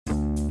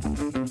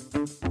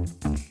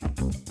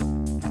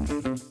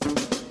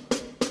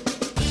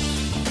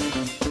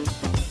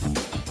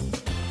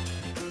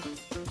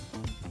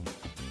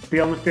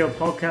Beyond the Field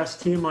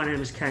podcast here. My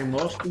name is Kane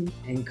Walston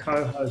and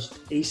co-host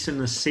Isa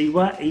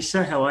Nasiwa.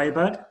 Isa, how are you,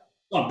 bud?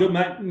 Oh, good,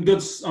 mate. I'm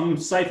good. I'm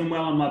safe and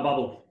well in my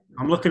bubble.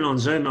 I'm looking on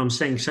Zoom. I'm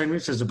seeing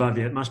signatures above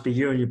you. It must be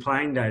you and your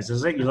playing days,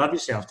 is it? You love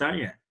yourself, don't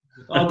you?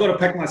 I've got to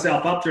pick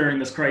myself up during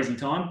this crazy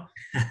time.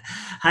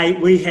 Hey,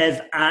 we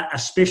have a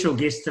special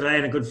guest today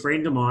and a good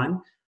friend of mine,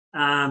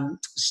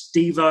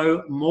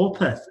 Stevo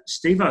Morpeth.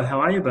 Stevo, how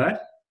are you, bud?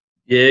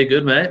 Yeah,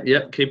 good, mate.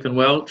 Yep, keeping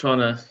well, trying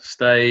to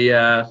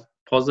stay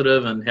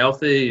positive and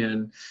healthy,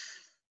 and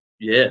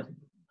yeah,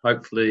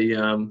 hopefully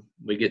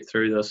we get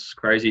through this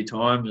crazy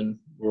time and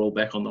we're all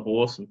back on the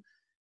horse. And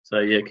so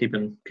yeah,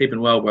 keeping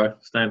well, bro.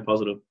 Staying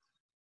positive.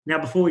 Now,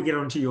 before we get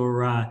on to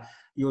your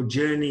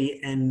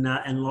journey in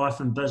life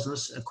and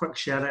business, a quick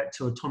shout out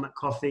to Atomic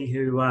Coffee,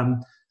 who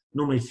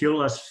normally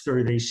fuel us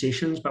through these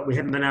sessions, but we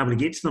haven't been able to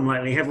get to them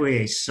lately, have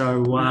we?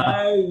 So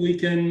no, we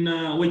can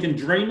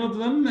dream of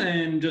them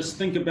and just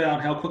think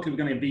about how quickly we're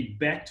going to be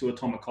back to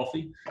Atomic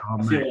Coffee.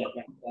 I feel like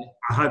that.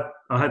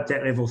 I hope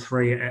that level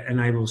 3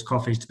 enables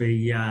coffees to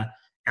be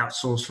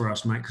outsourced for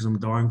us, mate, because I'm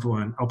dying for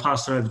one. I'll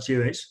pass it over to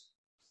you, Ace.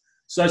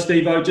 So,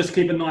 Stevo, just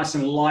keep it nice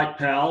and light,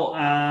 pal.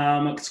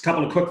 It's a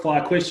couple of quick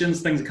fire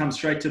questions, things that come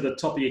straight to the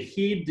top of your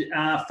head.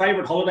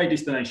 Favourite holiday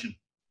destination?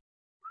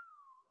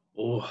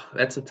 Oh,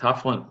 that's a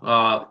tough one.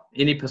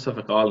 Any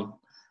Pacific Island.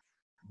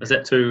 Is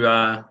that too,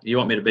 you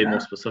want me to be more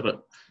specific?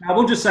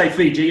 We'll just say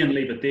Fiji and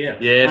leave it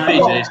there. Yeah,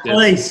 Fiji's good.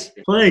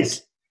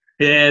 Please.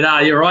 Yeah, no,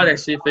 you're right,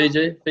 actually,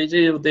 Fiji.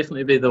 Fiji will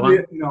definitely be the one.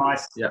 Yeah,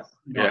 nice. Yeah.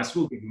 Nice,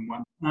 we'll give them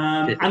one.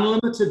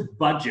 Unlimited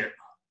budget.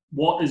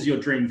 What is your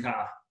dream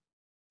car?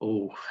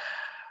 Oh.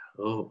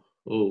 I'm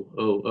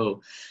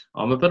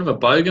a bit of a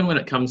bogan when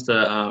it comes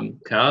to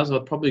cars.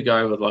 I'd probably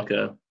go with like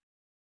a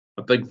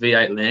big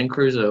V8 Land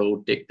Cruiser all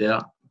decked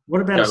out.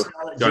 What about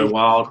go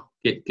wild?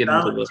 Get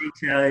into the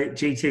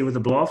GT with a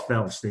blow-off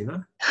valve, Steve?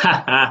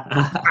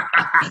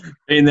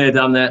 Been there,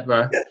 done that,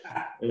 bro.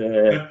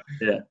 Yeah.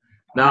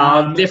 No,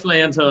 I'm definitely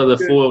into the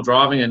four-wheel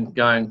driving and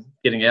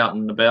getting out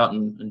and about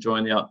and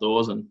enjoying the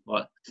outdoors, and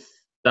like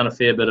done a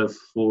fair bit of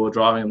four-wheel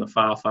driving in the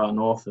far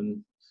north,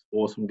 and it's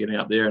awesome getting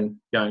up there and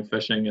going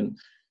fishing and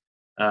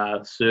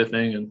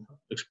surfing and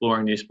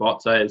exploring new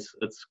spots.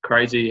 It's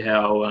crazy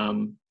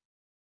how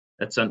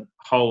it's a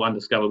whole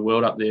undiscovered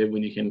world up there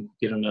when you can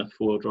get in a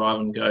four-wheel drive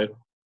and go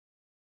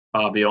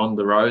far beyond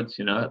the roads.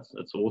 You know,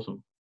 it's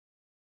awesome.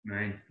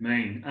 Mean.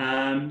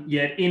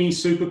 Any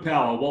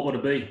superpower, what would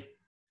it be?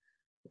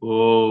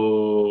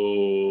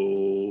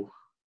 Oh,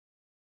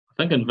 I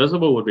think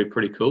invisible would be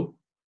pretty cool.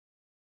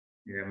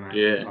 Yeah, mate.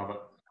 Yeah. Love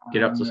it.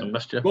 Get up to some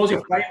mischief. What was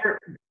your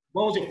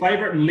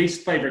favourite and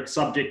least favourite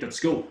subject at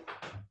school?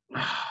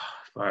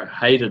 I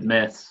hated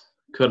maths.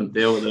 Couldn't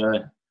deal with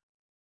it.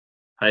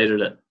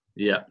 Hated it.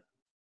 Yeah.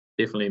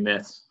 Definitely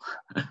maths.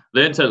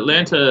 learn to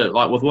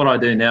like with what I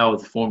do now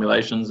with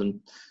formulations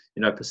and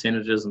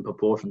percentages and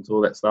proportions,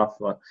 all that stuff.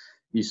 Like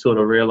you sort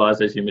of realise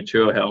as you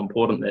mature how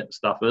important that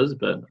stuff is.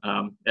 But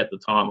at the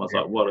time, I was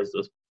like, "What is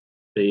this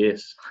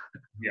BS?"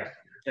 Yeah,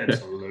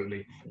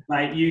 absolutely,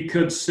 mate. You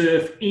could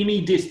surf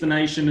any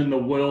destination in the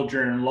world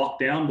during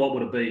lockdown. What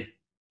would it be?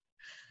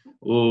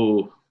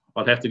 Oh,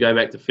 I'd have to go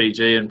back to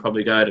Fiji and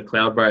probably go to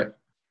Cloudbreak.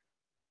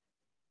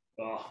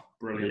 Oh,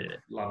 brilliant! Yeah.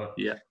 Love it.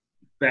 Yeah.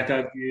 Back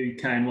over to you,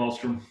 Kane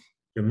Wallstrom.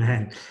 Good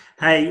man.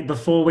 Hey,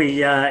 before we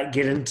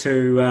get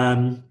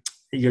into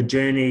your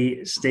journey,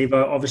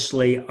 Stevo,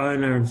 obviously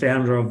owner and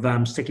founder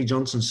of Sticky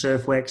Johnson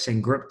Surf Wax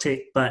and Grip Tech,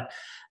 but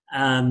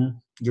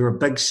you're a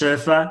big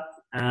surfer.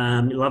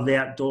 You love the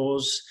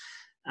outdoors.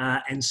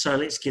 And so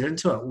let's get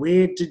into it.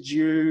 Where did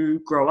you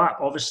grow up?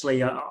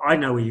 Obviously, I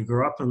know where you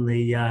grew up on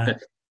the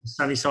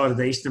sunny side of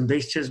the Eastern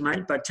Beaches,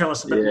 mate, but tell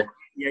us a bit more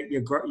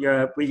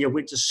where you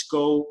went to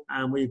school,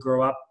 where you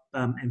grew up,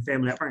 and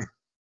family upbringing.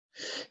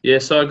 Yeah,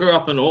 so I grew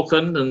up in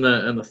Auckland in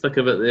the thick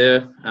of it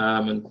there,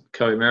 in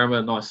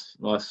Kohimarama, nice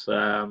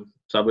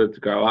suburb to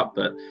grow up.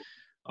 But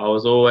I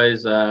was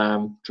always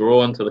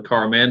drawn to the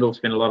Coromandel,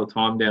 spent a lot of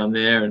time down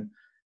there, and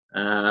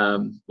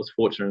was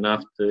fortunate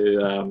enough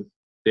to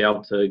be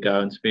able to go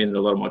and spend a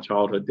lot of my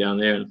childhood down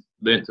there and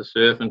learnt to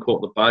surf and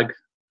caught the bug.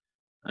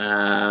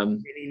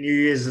 Many New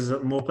Year's is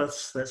at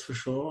Morpeth's, that's for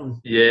sure.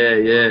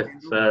 Yeah.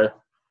 So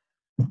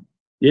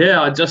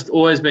yeah, I just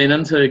always been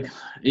into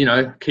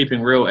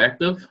keeping real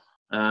active.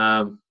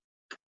 I'm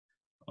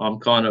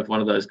kind of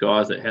one of those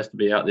guys that has to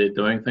be out there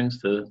doing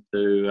things to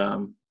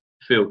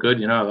feel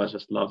good. I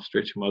just love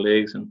stretching my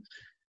legs and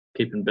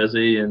keeping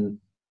busy and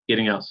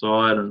getting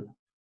outside. And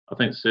I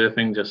think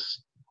surfing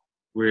just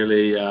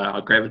really,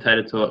 I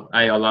gravitated to it.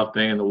 I love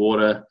being in the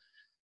water.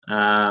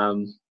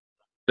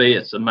 B,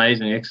 it's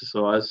amazing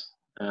exercise.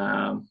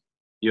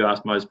 You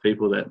ask most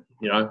people that,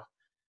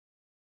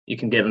 you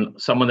can get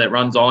someone that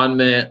runs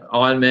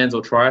Ironmans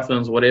or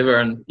triathlons or whatever,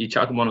 and you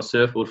chuck them on a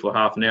surfboard for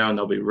half an hour and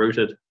they'll be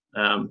rooted.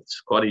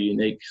 It's quite a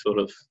unique sort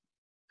of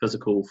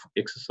physical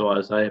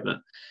exercise,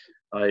 but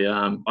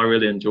I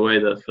really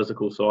enjoy the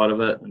physical side of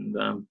it,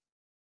 and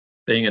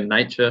being in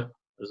nature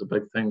is a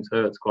big thing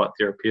too. It's quite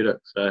therapeutic.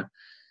 So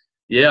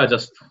yeah,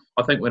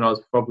 I think when I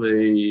was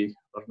probably,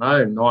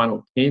 9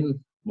 or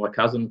 10, my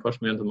cousin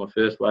pushed me into my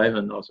first wave,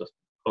 and I was just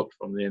hooked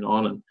from then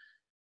on, and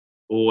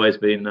always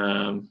been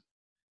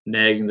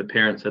nagging the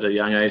parents at a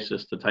young age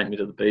just to take me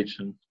to the beach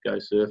and go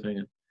surfing.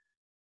 And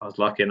I was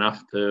lucky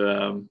enough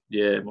to,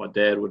 my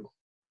dad would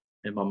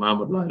and my mum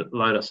would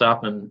load us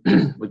up, and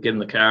we'd get in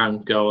the car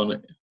and go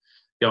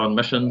on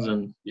missions,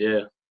 and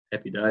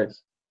happy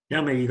days. Yeah,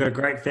 I mean, you've got a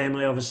great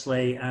family,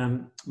 obviously,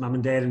 mum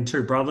and dad and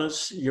two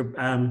brothers. Your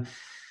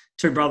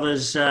two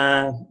brothers,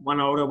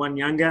 one older, one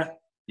younger.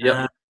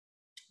 Yep.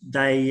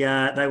 They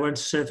went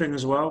surfing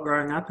as well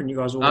growing up, and you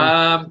guys all.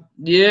 I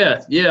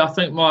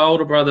think my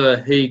older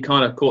brother, he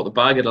kind of caught the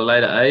bug at a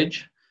later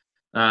age.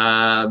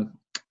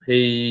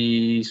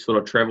 He sort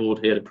of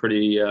travelled. He had a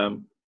pretty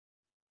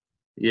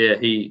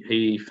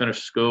he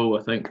finished school,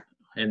 I think,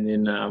 and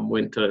then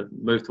moved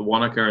to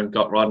Wanaka and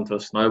got right into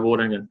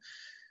snowboarding,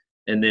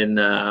 and then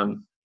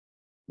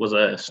was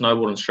a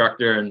snowboard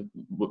instructor and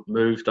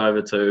moved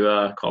over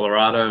to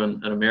Colorado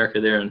and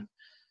America there, and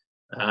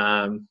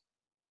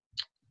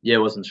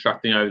was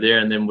instructing over there,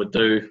 and then would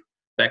do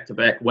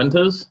back-to-back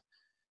winters.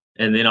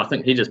 And then I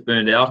think he just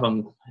burned out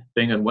on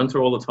being in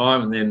winter all the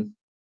time, and then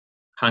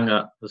hung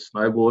up the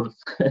snowboard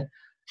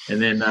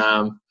and then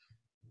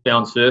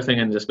found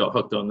surfing and just got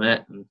hooked on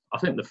that. And I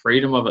think the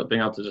freedom of it,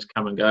 being able to just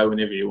come and go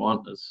whenever you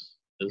want, is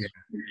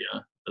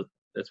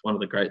that's one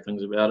of the great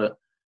things about it.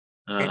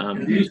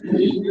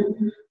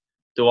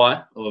 Do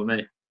I or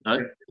me?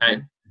 No.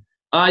 Okay.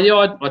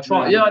 I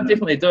try. Yeah, I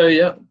definitely do.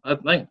 Yeah, I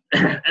think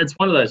it's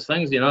one of those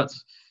things.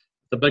 It's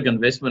a big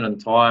investment in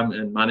time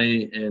and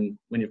money, and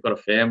when you've got a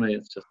family,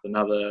 it's just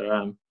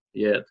another.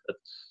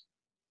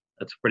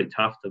 It's pretty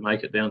tough to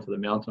make it down to the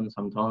mountains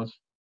sometimes.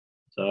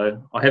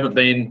 So I haven't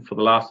been for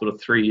the last sort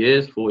of 4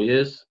 years,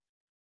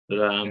 but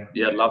I'd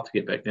love to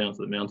get back down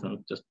to the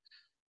mountain. Just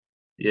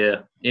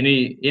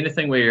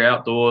anything where you're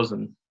outdoors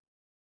and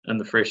in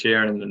the fresh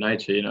air and in the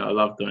nature, I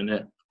love doing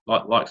that.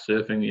 Like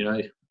surfing,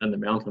 in the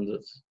mountains,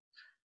 it's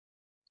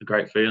a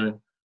great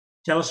feeling.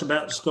 Tell us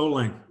about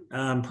schooling,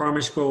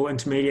 primary school,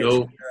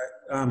 intermediate,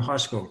 high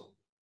school.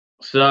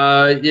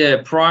 So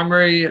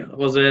primary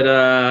was at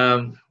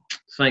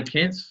St.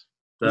 Kitts.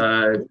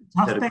 So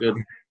had a good.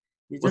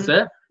 What's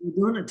that? You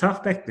were doing it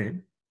tough back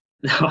then.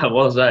 I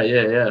was,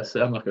 yeah.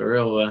 Sound like a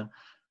real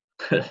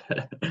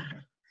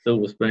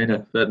silver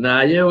spooner. But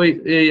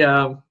we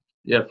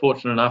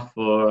fortunate enough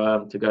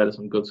for to go to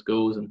some good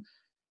schools and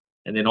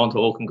then on to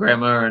Auckland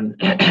Grammar. And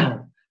I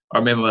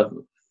remember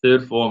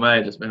third form,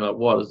 just being like,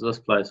 what is this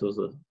place? It was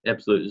an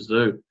absolute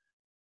zoo.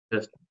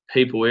 Just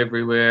people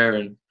everywhere.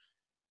 And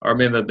I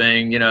remember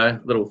being,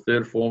 little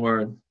third former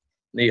and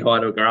knee high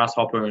to a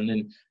grasshopper, and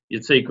then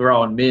you'd see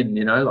grown men,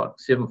 like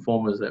seventh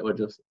formers that were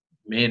just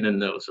men,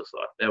 and it was just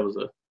like that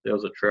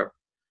was a trip.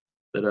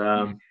 But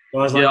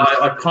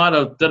I kind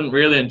of didn't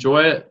really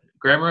enjoy it,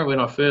 grammar,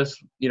 when I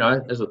first,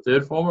 as a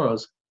third former.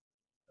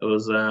 It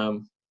was a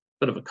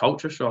bit of a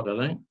culture shock, I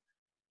think.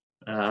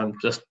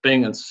 Just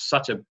being in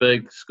such a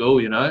big school,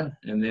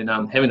 and then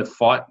having to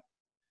fight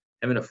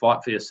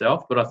for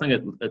yourself. But I think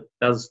it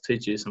does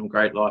teach you some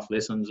great life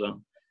lessons.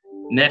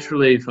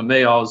 Naturally, for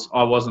me,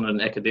 I wasn't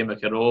an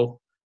academic at all.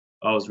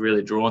 I was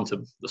really drawn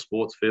to the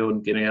sports field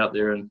and getting out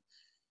there, and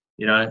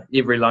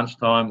every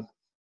lunchtime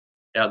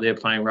out there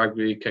playing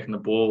rugby, kicking the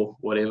ball,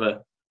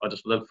 whatever. I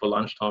just lived for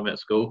lunchtime at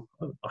school.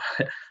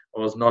 I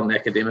was not an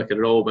academic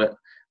at all, but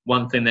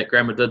one thing that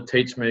grammar did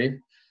teach me,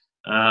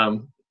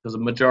 because the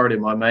majority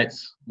of my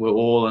mates were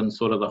all in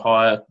sort of the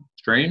higher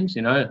streams,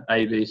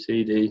 A, B,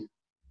 C, D,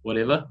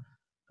 whatever.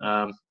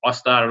 I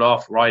started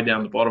off right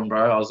down the bottom,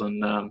 bro. I was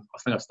in, I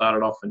think I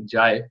started off in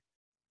J,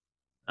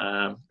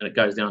 and it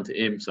goes down to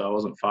M, so I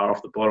wasn't far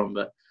off the bottom.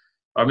 But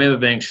I remember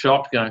being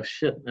shocked, going,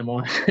 shit, am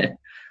I?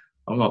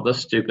 I'm not this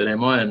stupid,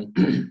 am I?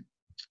 And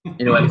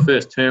anyway, the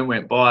first term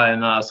went by,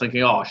 and I was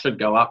thinking, I should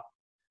go up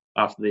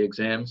after the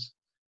exams.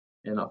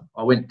 And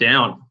I went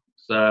down.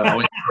 So I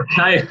went,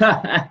 okay.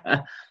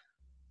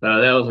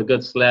 So that was a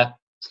good slap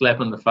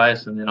in the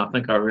face. And then I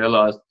think I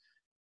realised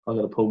I've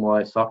got to pull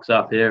my socks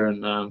up here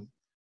and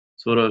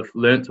sort of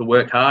learnt to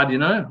work hard,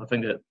 I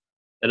think it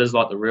is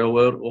like the real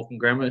world Auckland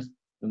Grammar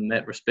in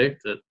that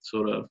respect. That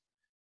sort of,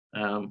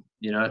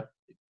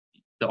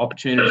 the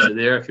opportunities are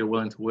there if you're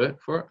willing to work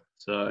for it.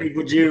 So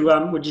would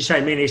you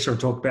say, me and Esther will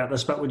talk about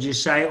this, but would you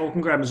say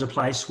Auckland Grammar is a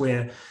place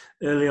where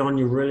early on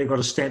you really got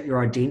to stamp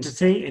your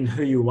identity and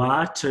who you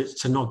are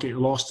to not get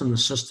lost in the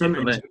system?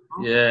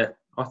 Yeah,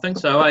 I think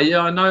so.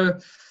 Yeah, I know.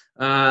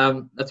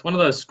 It's one of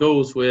those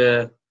schools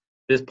where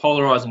there's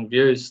polarizing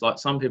views. Like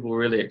some people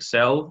really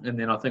excel, and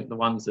then I think the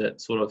ones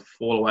that sort of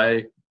fall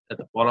away at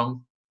the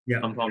bottom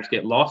sometimes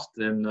get lost.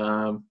 And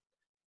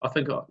I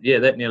think,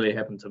 that nearly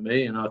happened to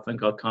me, and I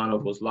think I kind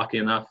of was lucky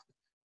enough.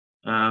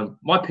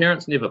 My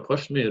parents never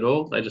pushed me at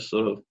all. They just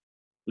sort of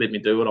let me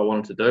do what I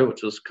wanted to do,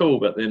 which was cool.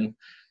 But then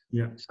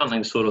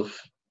something sort of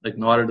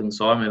ignited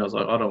inside me, and I was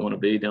like, I don't want to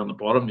be down the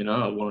bottom,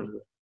 I wanted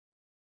to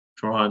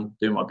try and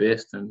do my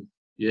best. And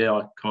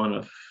I kind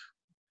of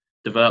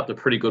developed a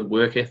pretty good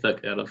work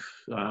ethic out of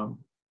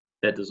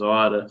that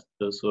desire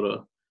to sort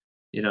of,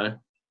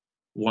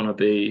 want to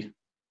be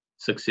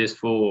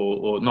successful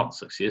or not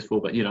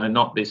successful, but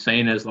not be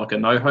seen as like a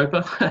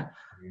no-hoper.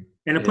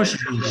 And it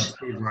pushes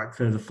you right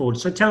further forward.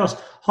 So tell us,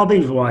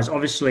 hobby-wise,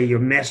 obviously you're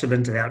massive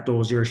into the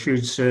outdoors. You're a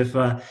huge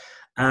surfer.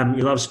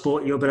 You love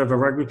sport. You're a bit of a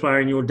rugby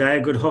player in your day,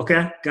 a good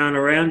hooker going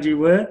around. You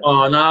were.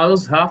 Oh no, I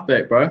was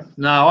halfback, bro.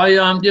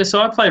 No,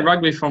 so I played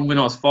rugby from when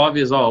I was 5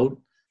 years old,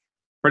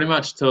 pretty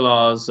much till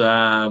I was,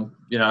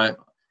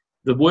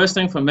 the worst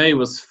thing for me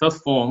was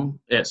fifth form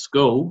at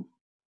school.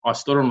 I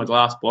stood on a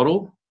glass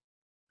bottle,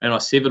 and I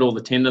severed all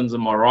the tendons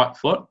in my right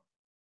foot.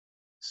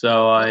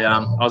 So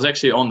I was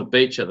actually on the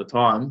beach at the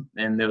time,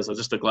 and there was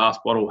just a glass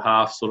bottle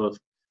half sort of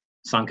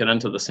sunken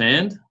into the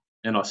sand,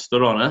 and I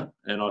stood on it,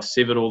 and I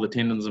severed all the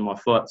tendons in my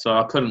foot. So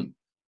I couldn't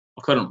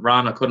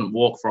run, I couldn't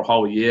walk for a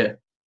whole year.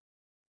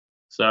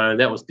 So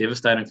that was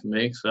devastating for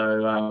me.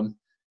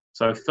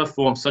 So fifth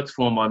form, sixth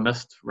form, I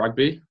missed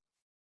rugby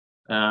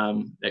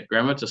at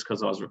grammar just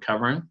because I was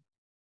recovering.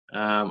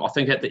 I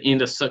think at the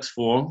end of sixth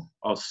form,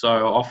 I was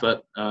so off it.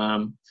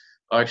 I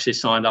actually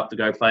signed up to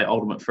go play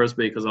ultimate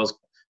frisbee because I was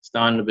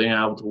starting to being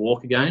able to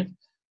walk again,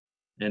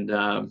 and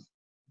that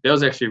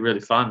was actually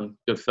really fun and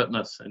good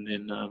fitness. And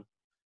then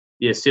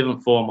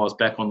seventh form, I was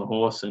back on the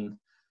horse, and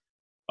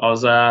I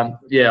was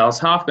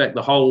halfback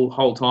the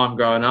whole time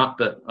growing up.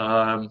 But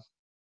I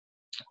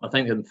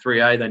think in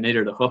 3A they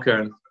needed a hooker,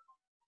 and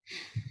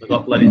I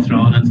got bloody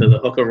thrown into the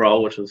hooker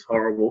role, which was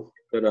horrible.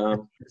 But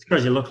it's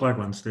because you look like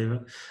one, Steve.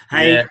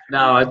 Hey, yeah,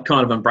 no, I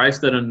kind of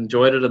embraced it and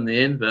enjoyed it in the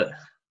end, but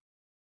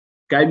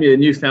gave me a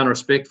newfound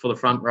respect for the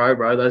front row,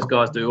 bro. Those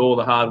guys do all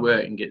the hard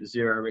work and get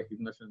zero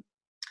recognition.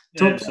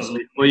 Yeah,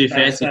 absolutely. All you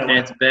fancy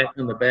pants back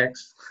in the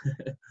backs.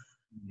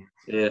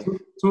 Yeah.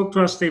 Talk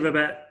to us, Steve,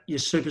 about your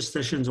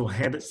superstitions or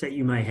habits that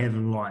you may have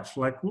in life.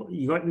 Like,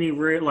 you got any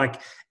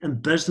like in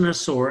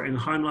business or in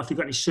home life? You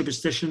got any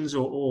superstitions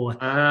or?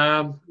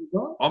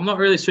 I'm not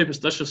really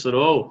superstitious at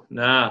all.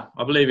 Nah,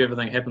 I believe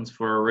everything happens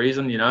for a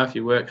reason. If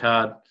you work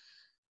hard,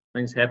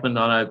 things happen.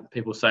 I know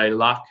people say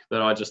luck,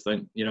 but I just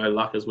think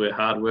luck is where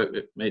hard work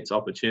meets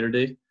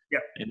opportunity.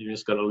 Yep. And you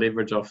just got to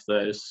leverage off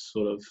those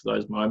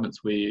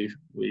moments where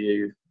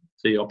you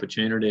see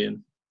opportunity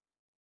and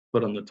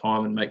put in the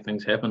time and make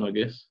things happen, I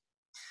guess.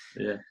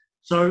 Yeah.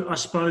 So I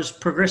suppose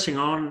progressing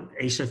on,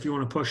 Issa, if you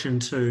want to push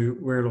into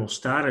where it all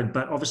started,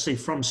 but obviously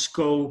from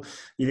school,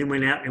 you then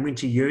went out and went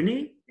to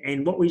uni.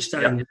 And what were you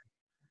studying? Yep.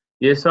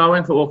 Yeah, so I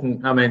went for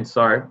Auckland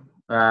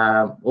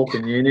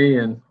Uni,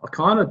 and I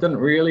kind of didn't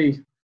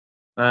really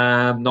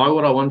know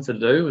what I wanted to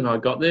do when I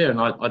got there. And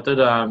I did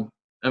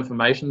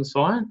information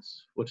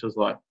science, which was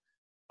like,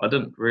 I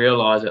didn't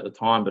realise at the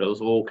time, but it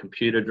was all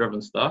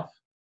computer-driven stuff.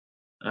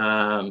 So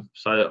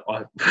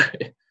I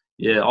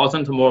was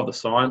into more of the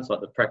science,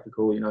 like the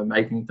practical,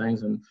 making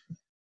things and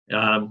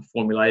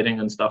formulating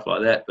and stuff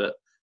like that. But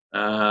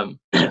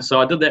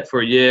so I did that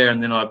for a year,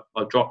 and then I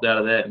dropped out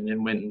of that, and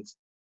then went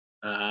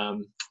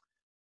and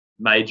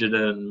majored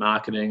in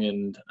marketing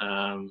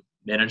and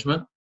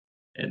management,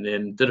 and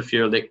then did a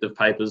few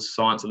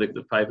science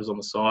elective papers on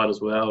the side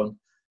as well.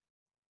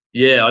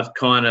 And I've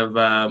kind of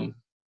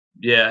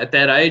at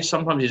that age,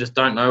 sometimes you just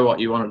don't know what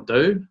you want to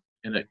do,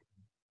 and it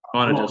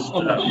kind of just. A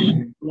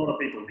lot of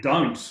people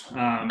don't.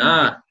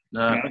 No.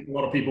 A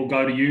lot of people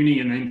go to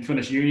uni and then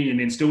finish uni and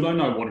then still don't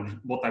know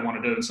what they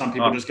want to do. And some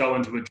people just go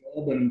into a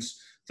job and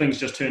things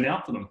just turn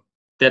out for them.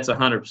 That's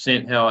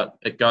 100% how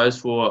it goes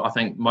for, I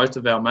think, most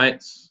of our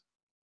mates.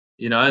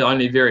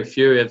 Only very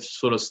few have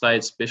sort of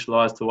stayed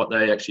specialised to what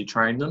they actually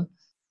trained in.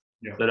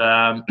 Yeah. But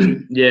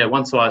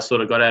once I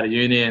sort of got out of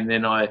uni, and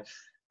then I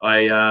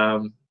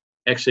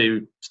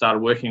actually started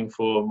working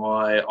for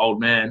my old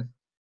man,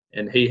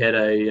 and he had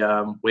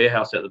a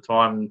warehouse at the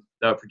time.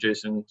 They were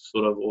producing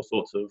sort of all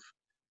sorts of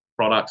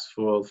products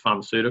for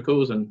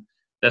pharmaceuticals, and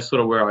that's sort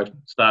of where I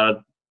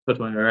started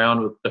fiddling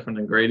around with different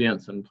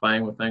ingredients and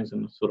playing with things,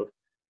 and sort of,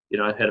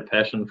 had a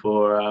passion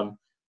for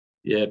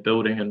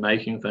building and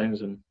making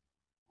things. And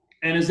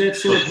is that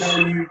sort of how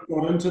you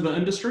got into the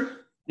industry?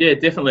 Yeah,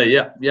 definitely.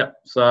 Yeah.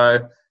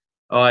 So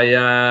I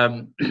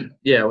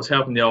was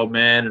helping the old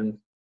man and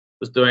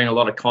was doing a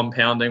lot of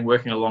compounding,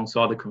 working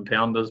alongside the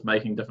compounders,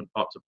 making different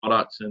types of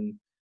products, and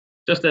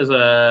just as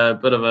a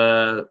bit of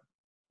a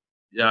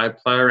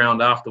play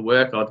around after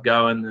work, I'd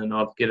go in and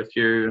I'd get a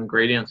few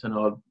ingredients and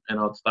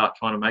I'd start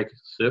trying to make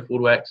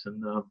surfboard wax,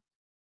 and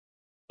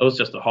it was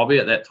just a hobby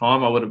at that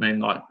time. I would have been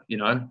like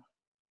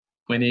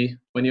 20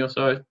 or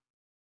so,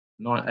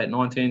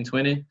 19,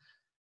 20,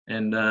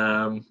 and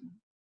I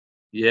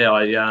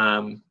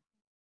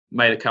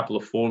made a couple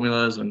of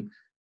formulas and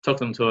took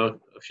them to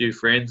a few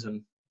friends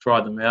and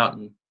tried them out.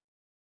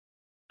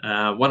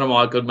 And one of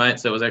my good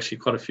mates that was actually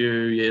quite a few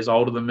years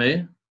older than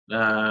me,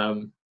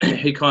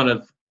 he kind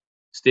of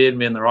steered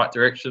me in the right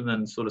direction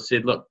and sort of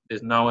said, look,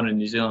 there's no one in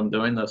New Zealand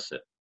doing this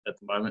at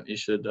the moment. You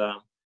should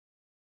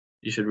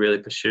really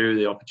pursue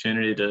the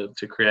opportunity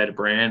to create a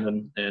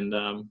brand and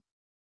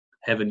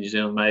have a New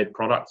Zealand made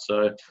product.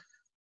 So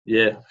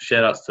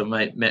shout outs to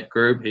mate Matt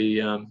Grube.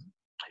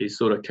 He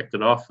sort of kicked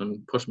it off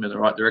and pushed me in the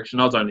right direction.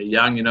 I was only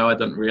young, I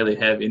didn't really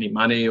have any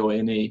money or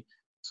any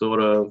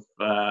sort of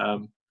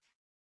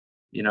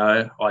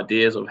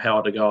ideas of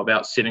how to go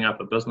about setting up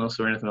a business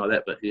or anything like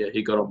that. But yeah,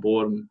 he got on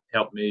board and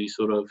helped me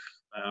sort of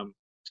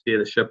steer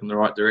the ship in the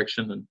right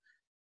direction. And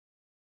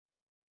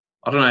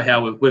I don't know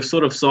how we've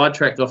sort of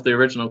sidetracked off the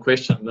original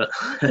question, but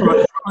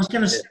I was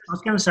going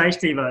to say,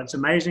 Steve, it's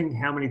amazing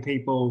how many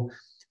people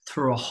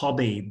through a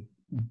hobby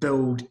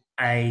build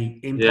a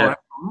empire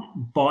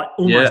by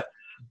almost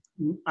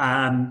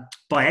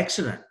by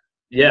accident.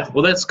 Yeah,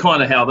 well, that's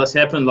kind of how this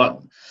happened. Like,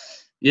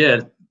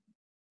 yeah,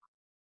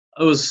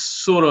 it was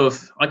sort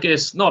of, I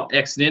guess, not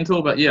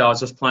accidental, but yeah, I was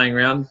just playing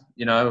around.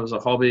 It was a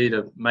hobby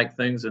to make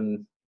things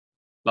and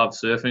love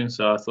surfing,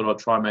 so I thought I'd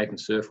try making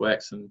surf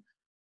wax, and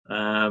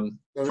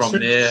from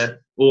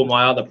there, all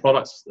my other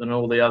products and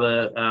all the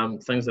other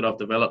things that I've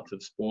developed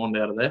have spawned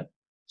out of that.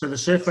 So the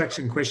surf wax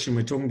in question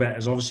we're talking about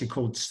is obviously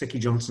called Sticky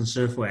Johnson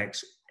Surf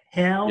Wax.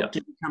 How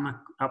did you come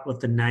up with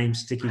the name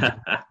Sticky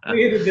Johnson?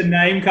 Where did the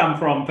name come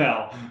from,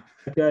 pal?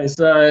 Okay,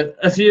 so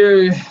if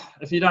you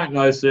don't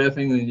know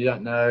surfing, then you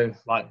don't know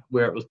like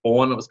where it was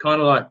born. It was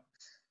kind of like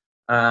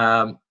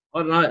I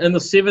don't know, in the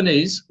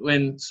 70s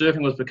when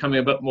surfing was becoming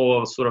a bit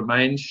more sort of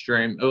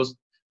mainstream. It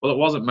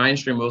wasn't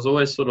mainstream. It was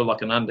always sort of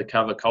like an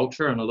undercover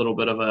culture and a little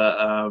bit of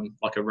a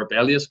like a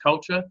rebellious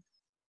culture.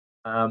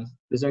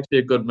 There's actually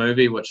a good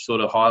movie which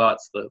sort of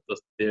highlights the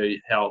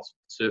theory how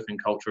surfing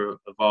culture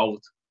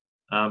evolved,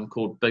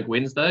 called Big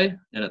Wednesday,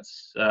 and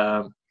it's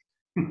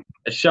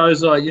it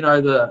shows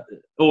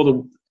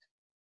all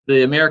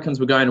the Americans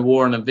were going to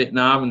war in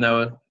Vietnam, and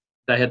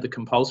they had the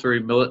compulsory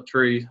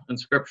military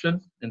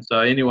conscription, and so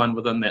anyone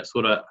within that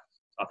sort of,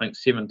 I think,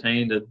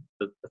 17 to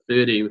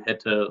 30 had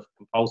to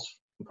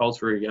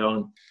compulsory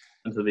go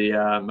into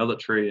the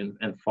military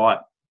and fight,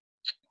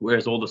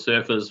 whereas all the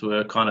surfers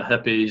were kind of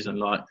hippies and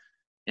like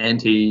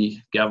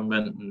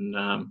anti-government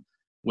and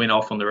went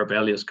off on the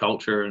rebellious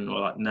culture and were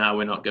like, no,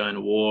 we're not going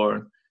to war,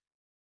 and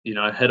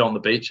hid on the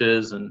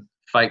beaches and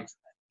faked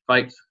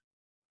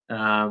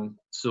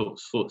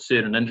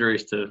certain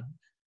injuries to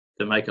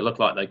make it look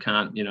like they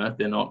can't,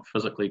 they're not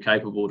physically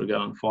capable to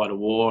go and fight a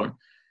war.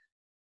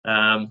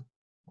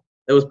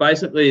 It was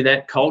basically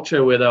that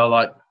culture where they were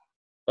like,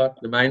 fuck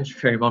the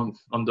mainstream,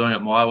 I'm doing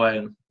it my way,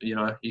 and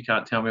you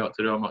can't tell me what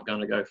to do, I'm not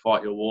going to go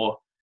fight your war.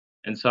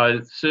 And so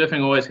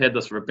surfing always had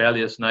this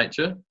rebellious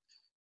nature.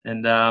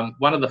 And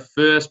one of the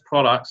first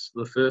products,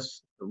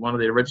 one of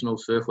the original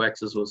surf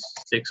waxes was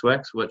Sex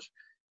Wax, which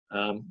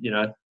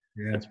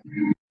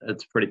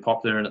it's pretty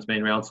popular and it's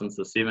been around since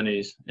the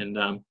 70s.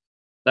 And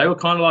they were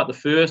kind of like the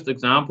first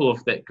example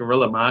of that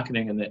guerrilla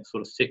marketing and that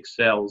sort of sex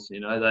sells.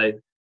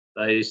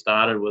 They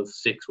started with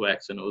Sex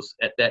Wax, and it was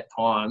at that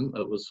time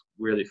it was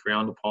really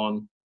frowned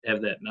upon to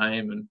have that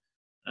name.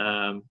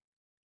 And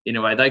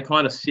anyway, they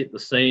kind of set the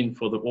scene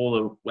for all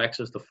the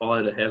waxes to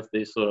follow to have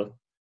these sort of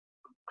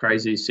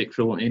crazy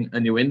sexual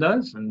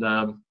innuendos. And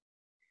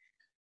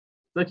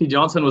Sticky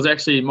Johnson was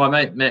actually my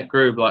mate Matt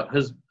Grube. Like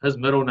his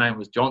middle name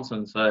was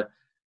Johnson, so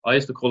I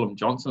used to call him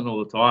Johnson all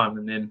the time,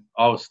 and then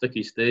I was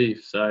Sticky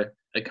Steve. So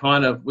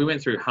we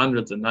went through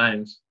hundreds of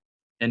names,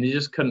 and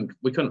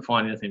we couldn't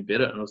find anything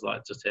better. And I was like,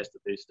 it just has to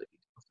be Sticky.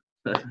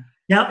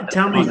 Yeah,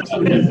 tell me.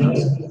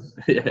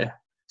 Yeah.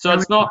 So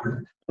it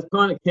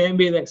kind of can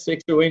be that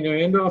sexual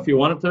innuendo if you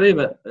want it to be,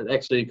 but it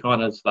actually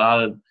kind of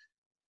started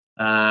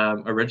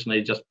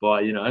originally just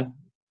by,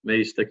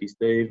 me, Sticky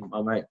Steve,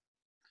 my mate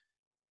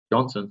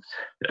Johnson.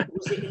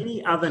 Was there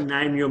any other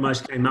name you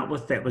almost came up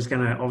with that was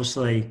going to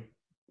obviously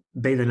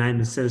be the name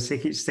instead of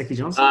Sticky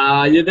Johnson?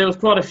 Yeah, there was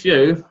quite a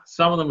few.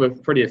 Some of them were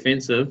pretty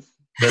offensive,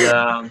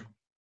 but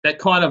that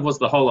kind of was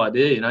the whole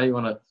idea. You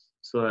want to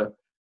sort of,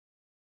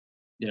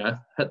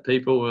 hit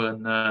people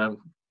and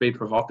be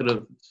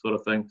provocative, sort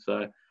of thing.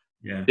 So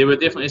yeah, there were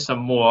definitely some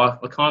more.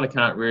 I kind of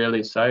can't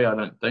really say. I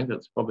don't think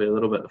it's probably a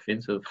little bit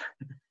offensive.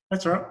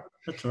 That's right.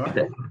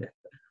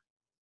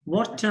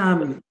 What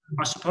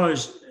I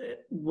suppose.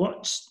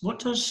 What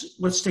does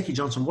with Sticky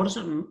Johnson?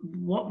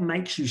 What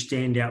makes you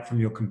stand out from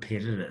your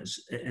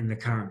competitors in the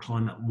current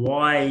climate?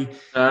 Why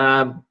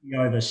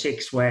the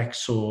Sex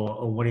Wax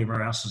or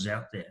whatever else is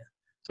out there?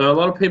 So a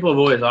lot of people have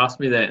always asked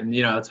me that, and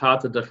it's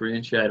hard to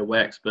differentiate a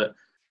wax, but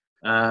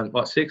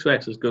like Sex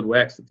Wax is good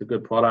wax. It's a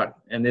good product,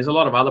 and there's a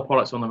lot of other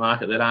products on the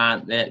market that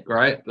aren't that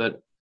great.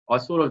 But I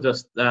sort of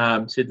just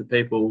said to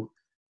people,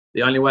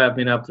 the only way I've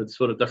been able to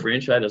sort of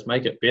differentiate is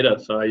make it better.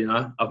 So,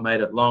 I've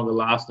made it longer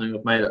lasting.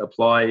 I've made it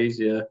apply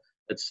easier.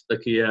 It's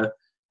stickier.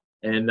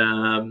 And,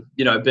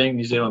 being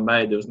New Zealand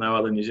made, there was no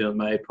other New Zealand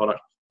made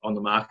product on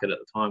the market at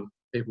the time.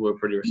 People were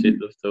pretty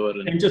receptive to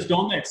it. And just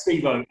on that,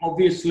 Steve-O,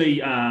 obviously,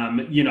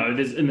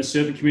 there's in the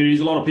surfing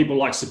communities, a lot of people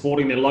like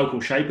supporting their local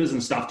shapers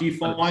and stuff. Do you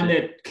find 100%.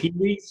 That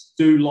Kiwis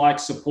do like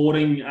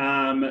supporting,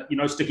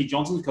 Sticky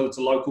Johnson because it's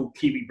a local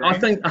Kiwi brand? I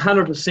think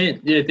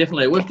 100%. Yeah,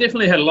 definitely. We've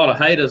definitely had a lot of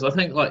haters. I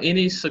think like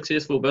any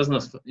successful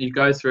business, you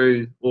go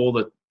through all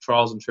the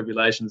trials and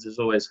tribulations. There's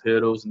always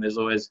hurdles and there's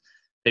always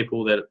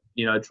people that,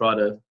 try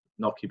to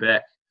knock you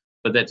back.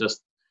 But that's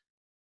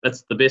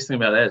the best thing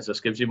about that. It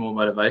just gives you more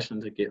motivation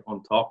to get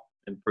on top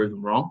and prove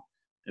them wrong,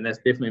 and that's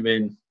definitely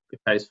been the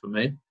case for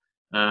me.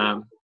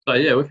 So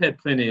yeah, we've had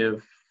plenty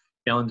of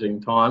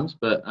challenging times.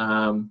 But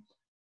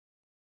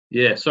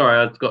yeah, sorry,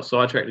 I got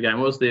sidetracked again.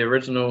 What was the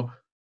original?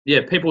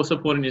 Yeah, people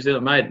supporting New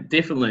Zealand made,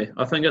 definitely.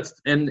 I think it's,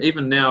 and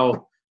even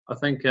now, I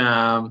think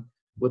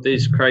with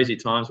these crazy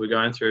times we're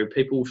going through,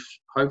 people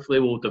hopefully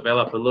will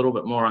develop a little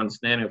bit more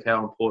understanding of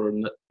how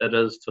important it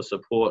is to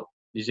support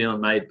New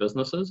Zealand made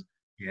businesses.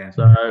 Yeah.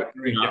 So,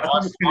 you know, I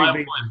employ 5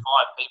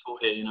 people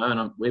here, you know, and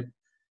if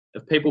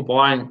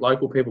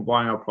local people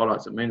buying our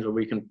products, it means that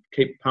we can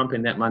keep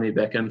pumping that money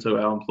back into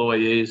our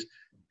employees,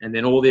 and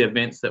then all the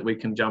events that we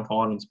can jump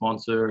on and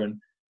sponsor,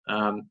 and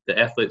the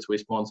athletes we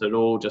sponsor, it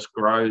all just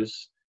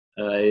grows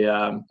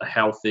a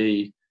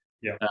healthy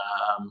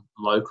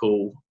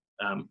local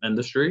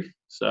industry.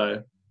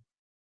 So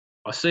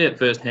I see it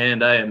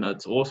firsthand, and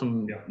it's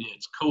awesome. Yeah,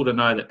 it's cool to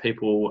know that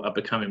people are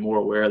becoming more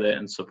aware of that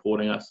and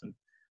supporting us. And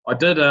I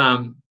did.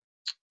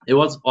 It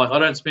was like, I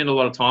don't spend a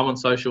lot of time on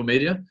social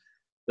media,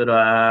 but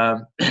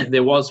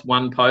there was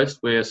one post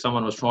where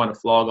someone was trying to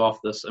flog off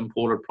this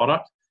imported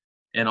product,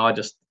 and I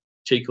just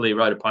cheekily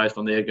wrote a post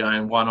on there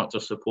going, "Why not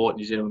just support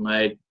New Zealand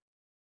made,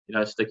 you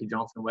know, Sticky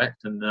Johnson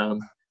waxed?"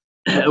 And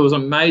it was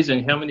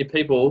amazing how many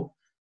people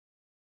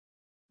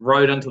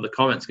wrote into the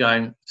comments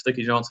going,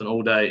 "Sticky Johnson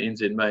all day,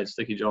 NZ made,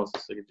 Sticky Johnson,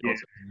 Sticky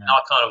Johnson." Yeah.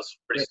 I kind of was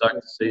pretty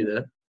stoked to see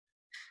that.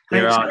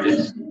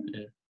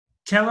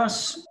 Tell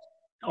us,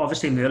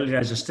 obviously in the early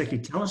days of Sticky,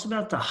 tell us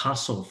about the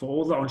hustle for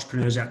all the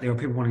entrepreneurs out there or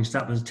people wanting to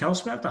start business. Tell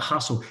us about the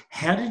hustle.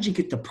 How did you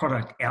get the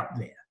product out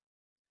there?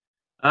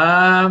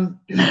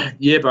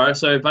 Yeah, bro.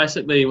 So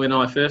basically when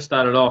I first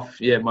started off,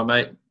 my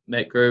mate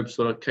Matt Groob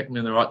sort of kicked me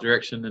in the right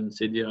direction and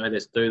said, you know,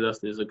 let's do this.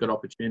 There's a good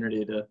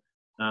opportunity to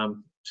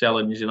sell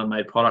a New Zealand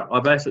made product. I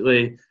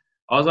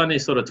was only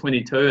sort of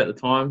 22 at the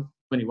time,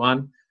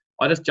 21.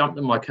 I just jumped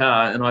in my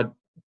car and I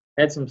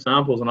had some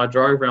samples and I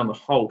drove around the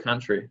whole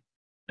country.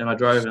 And I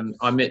drove and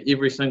I met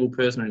every single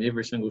person in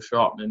every single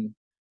shop. And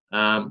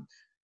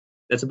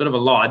it's a bit of a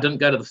lie. I didn't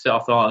go to the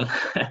South Island.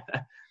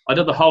 I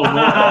did the whole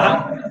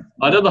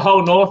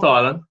North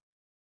Island.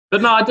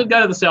 But no, I did go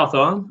to the South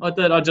Island. I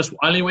did. I just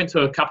only went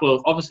to a couple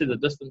of, obviously the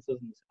distances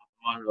in the South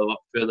Island are a lot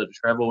further to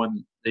travel,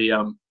 and the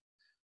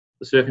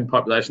surfing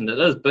population that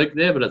is big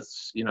there, but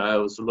it's, you know,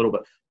 it was a little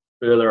bit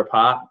further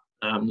apart.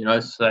 You know,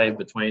 say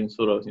between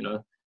sort of, you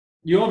know.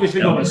 You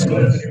obviously got a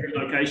surf every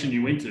location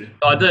you went to.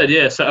 I did,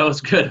 yeah. So it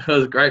was good. It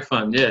was great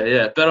fun,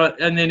 yeah.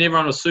 But and then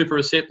everyone was super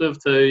receptive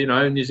to, you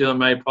know, New Zealand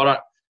made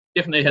product.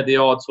 Definitely had the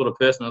odd sort of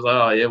person. I was like,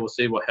 oh yeah, we'll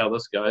see how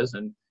this goes.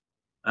 And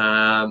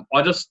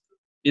I just,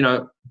 you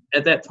know,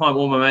 at that time,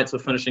 all my mates were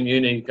finishing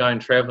uni, going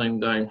traveling,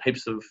 doing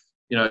heaps of,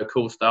 you know,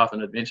 cool stuff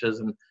and adventures.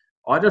 And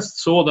I just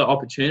saw the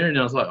opportunity and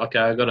I was like, okay,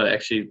 I've got to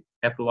actually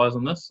capitalize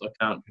on this. I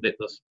can't let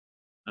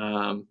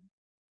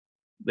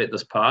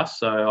this pass.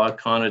 So I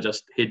kind of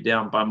just head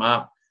down, bum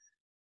up,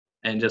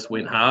 and just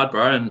went hard,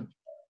 bro. And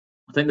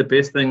I think the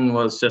best thing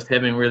was just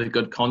having really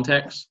good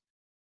contacts.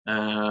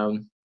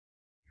 One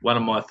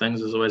of my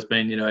things has always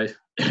been, you know,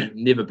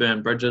 never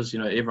burn bridges. You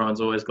know, everyone's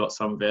always got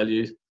some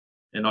value.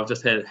 And I've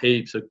just had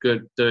heaps of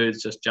good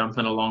dudes just jump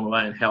in along the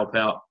way and help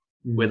out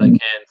where they can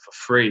for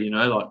free, you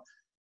know. Like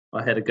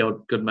I had a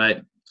good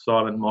mate,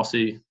 Simon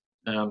Mossy,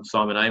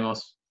 Simon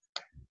Amos,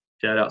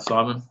 shout out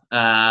Simon.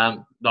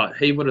 Like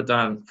he would have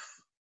done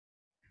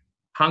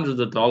hundreds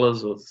of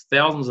dollars or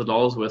thousands of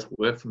dollars worth of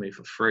work for me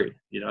for free,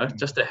 you know,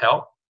 just to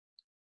help.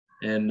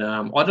 And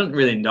I didn't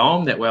really know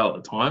him that well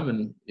at the time,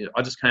 and you know,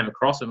 I just came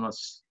across him.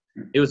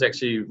 He was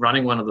actually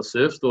running one of the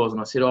surf stores, and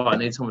I said, "Oh, I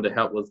need someone to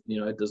help with, you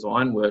know,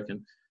 design work."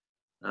 And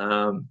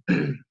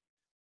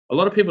a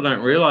lot of people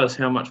don't realize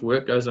how much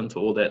work goes into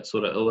all that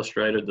sort of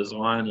illustrated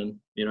design and,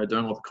 you know,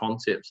 doing all the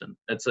concepts. And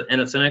it's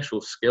an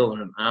actual skill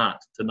and an art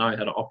to know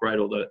how to operate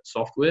all that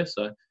software.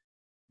 So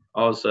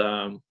I was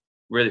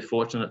really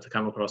fortunate to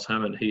come across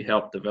him, and he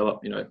helped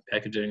develop, you know,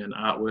 packaging and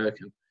artwork.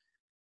 And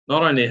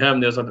not only him,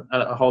 there's a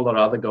whole lot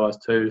of other guys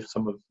too.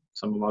 Some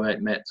of my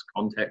mate Matt's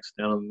contacts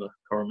down in the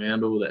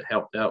Coromandel that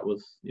helped out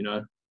with, you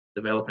know,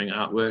 developing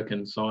artwork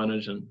and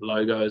signage and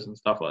logos and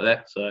stuff like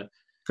that. So.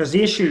 Because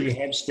the issue you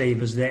have,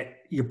 Steve, is that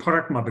your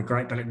product might be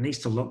great, but it needs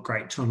to look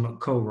great too and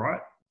look cool,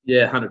 right?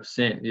 Yeah,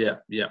 100%.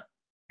 Yeah.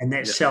 And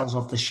that sells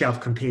off the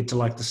shelf compared to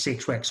like the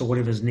Sex Wax or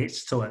whatever's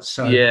next to it.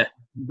 So yeah,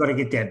 you've got to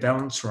get that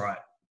balance right.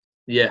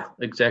 Yeah,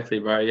 exactly,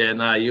 bro. Yeah,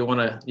 no, you want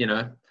to, you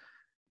know,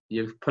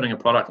 you're putting a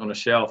product on a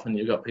shelf and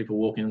you've got people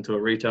walking into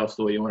a retail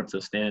store, you want it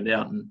to stand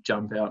out and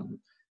jump out.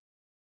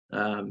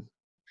 And,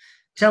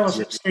 tell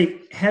us,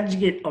 Steve, how did you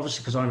get,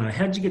 obviously, because I know,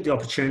 how did you get the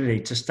opportunity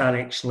to start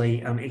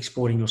actually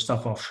exporting your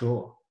stuff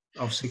offshore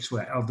of Sex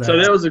Wax? So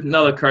that was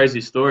another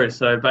crazy story.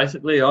 So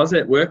basically, I was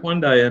at work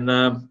one day and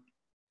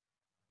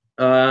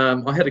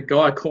I had a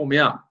guy call me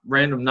up,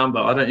 random number.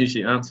 I don't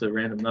usually answer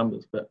random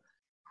numbers, but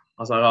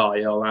I was like, oh,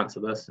 yeah, I'll answer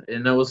this.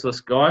 And there was this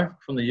guy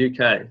from the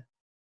UK,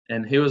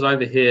 and he was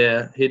over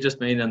here. He'd just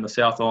been in the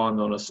South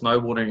Island on a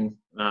snowboarding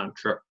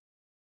trip.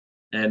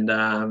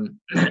 And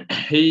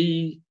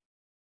he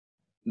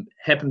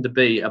happened to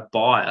be a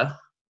buyer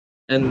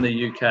in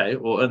the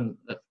UK, or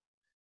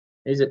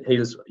he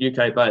was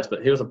UK based,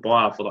 but he was a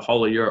buyer for the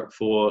whole of Europe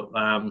for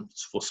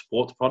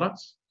sports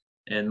products.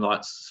 and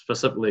like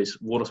specifically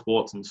water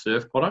sports and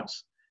surf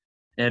products.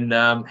 And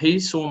he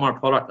saw my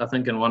product, I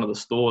think, in one of the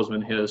stores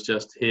when he was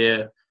just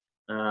here.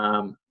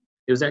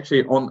 He was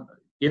actually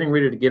getting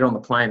ready to get on the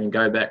plane and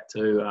go back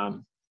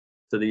to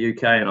the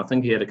UK, and I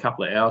think he had a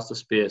couple of hours to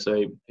spare,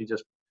 so he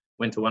just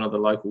went to one of the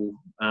local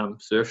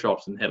surf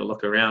shops and had a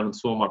look around and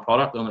saw my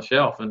product on the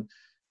shelf. And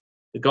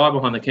the guy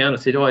behind the counter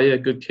said, "Oh yeah,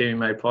 good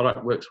Kiwi-made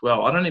product, works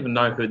well." I don't even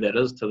know who that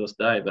is to this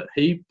day, but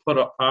he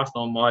passed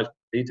on my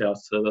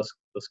details to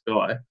this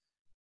guy,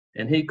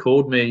 and he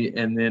called me,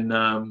 and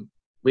then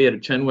we had a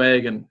chin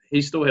wag, and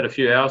he still had a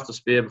few hours to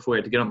spare before he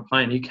had to get on the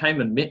plane. He came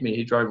and met me.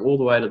 He drove all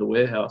the way to the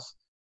warehouse,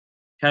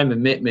 came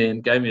and met me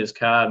and gave me his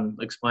card and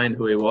explained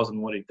who he was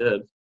and what he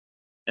did.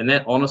 And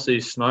that honestly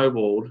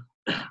snowballed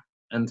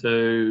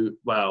into,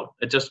 well,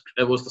 it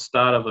was the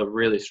start of a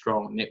really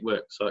strong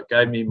network. So it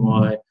gave me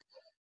my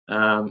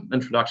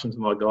introduction to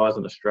my guys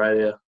in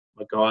Australia,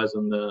 my guys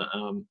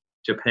in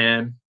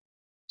Japan,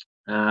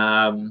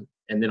 and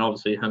then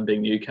obviously him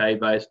being UK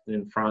based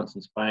in France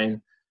and Spain.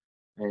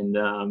 And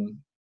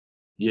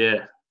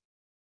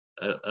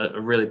a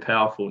really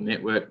powerful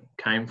network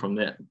came from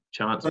that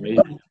chance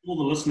meeting. All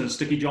the listeners,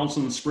 Sticky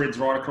Johnson spreads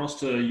right across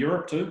to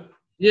Europe too?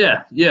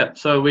 Yeah.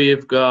 So we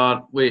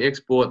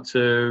export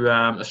to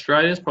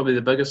Australia's probably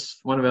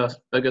one of our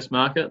biggest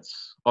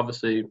markets.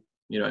 Obviously,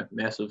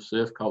 massive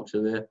surf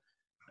culture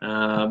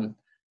there.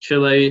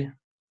 Chile,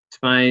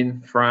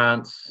 Spain,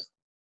 France,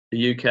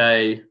 the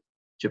UK,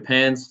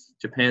 Japan's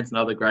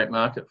another great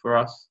market for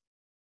us.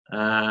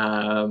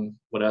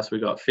 What else we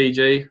got?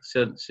 Fiji,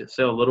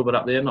 sell a little bit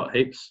up there, not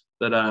heaps,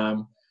 but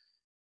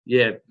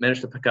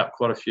managed to pick up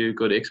quite a few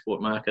good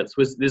export markets.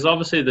 There's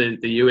obviously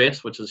the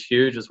US, which is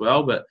huge as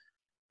well, but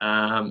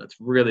it's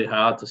really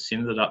hard to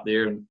send it up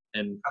there and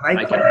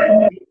make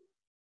it.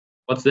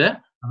 What's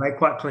that? Are they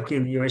quite clicky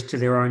in the US to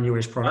their own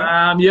US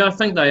product? Yeah, I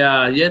think they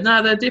are. Yeah,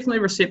 no, they're definitely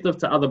receptive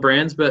to other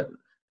brands, but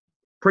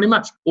pretty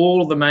much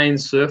all of the main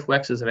surf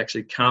waxes have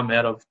actually come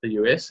out of the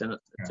US, and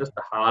it's just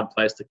a hard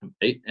place to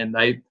compete, and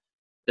they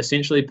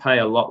essentially pay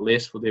a lot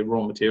less for their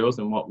raw materials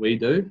than what we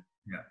do.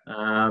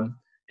 Yeah.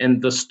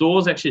 And the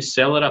stores actually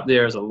sell it up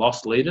there as a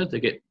loss leader to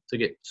get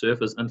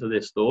surfers into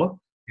their store.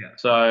 Yeah.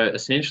 So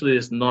essentially,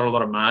 there's not a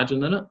lot of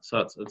margin in it. So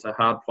it's a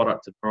hard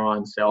product to try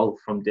and sell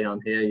from down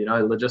here.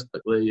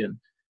 Logistically and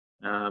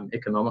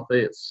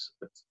economically, it's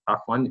a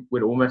tough one.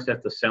 We'd almost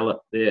have to sell it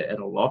there at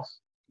a loss.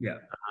 Yeah.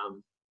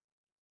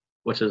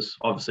 Which is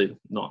obviously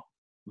not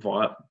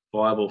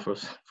viable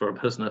for a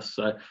business.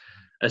 So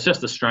it's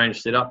just a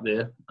strange setup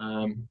there.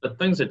 But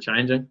things are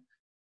changing.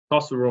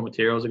 Cost of raw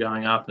materials are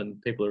going up,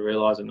 and people are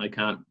realising they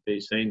can't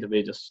be seen to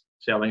be just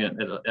selling it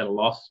at a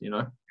loss.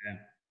 Yeah.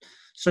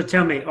 So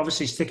tell me,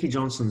 obviously Sticky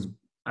Johnson's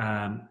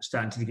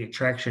starting to get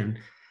traction.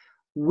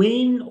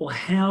 When or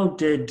how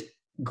did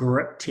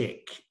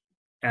GripTech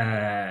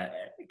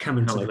come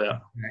into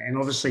about? And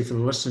obviously for the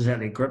listeners out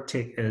there,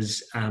 GripTech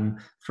is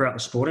throughout the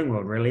sporting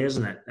world, really,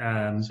 isn't it?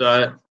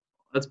 So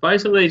it's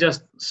basically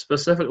just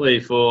specifically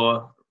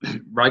for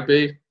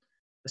rugby.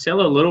 I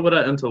sell a little bit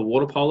into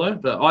water polo,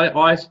 but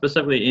I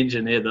specifically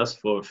engineered this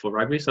for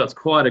rugby, so it's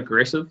quite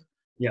aggressive.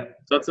 Yeah.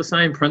 So it's the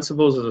same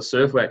principles as a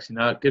surf wax.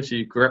 It gives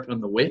you grip in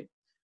the wet.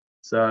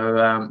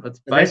 So it's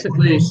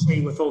basically, you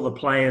see with all the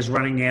players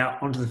running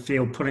out onto the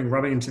field,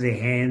 rubbing into their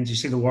hands. You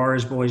see the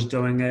Warriors boys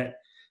doing it.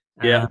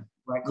 Yeah.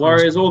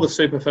 Warriors, all the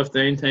Super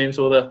 15 teams,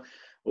 all the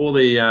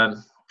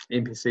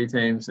NPC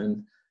teams,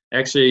 and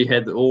actually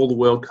had all the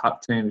World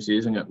Cup teams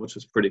using it, which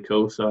was pretty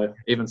cool. So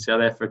even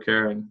South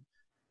Africa and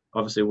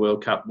obviously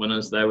World Cup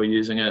winners, they were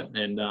using it.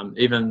 And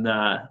even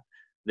I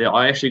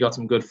actually got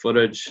some good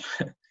footage.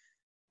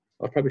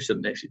 I probably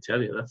shouldn't actually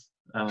tell you this.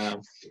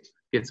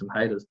 Get some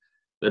haters.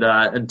 But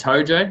in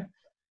Tojo,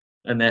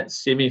 in that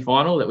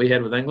semi-final that we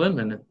had with England,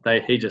 and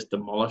he just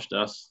demolished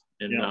us.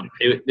 And I've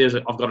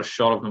got a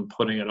shot of him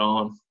putting it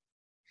on.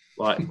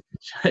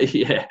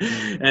 Yeah.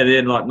 And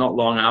then not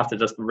long after,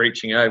 just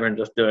reaching over and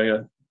just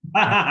doing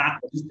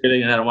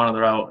getting out of one of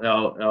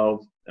our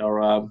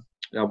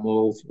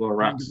malls or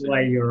wraps.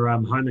 Display your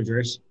home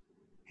address.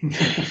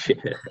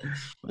 Yeah.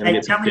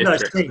 Hey, tell me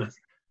those things.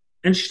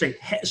 Interesting.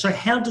 So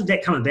how did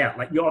that come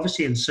about? You're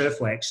obviously in surf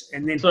wax,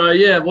 and then. So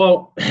yeah,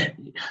 well,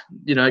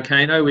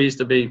 Kano, we used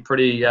to be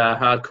pretty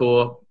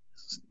hardcore.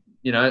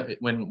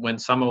 When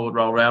summer would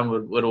roll around,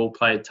 we'd all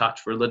play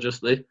touch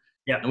religiously.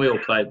 Yeah. And we all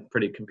played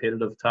pretty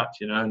competitive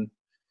touch, and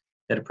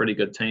had a pretty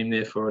good team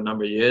there for a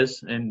number of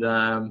years. And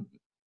so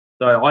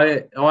I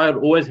would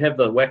always have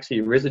the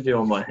waxy residue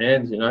on my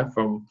hands,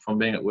 from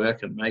being at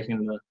work and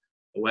making the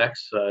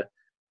wax. So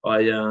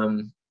I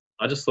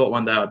just thought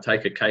one day I'd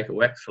take a cake of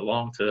wax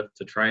along to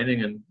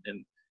training, and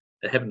it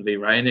happened to be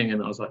raining,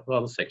 and I was like,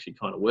 well, this actually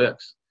kind of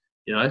works.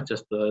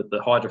 Just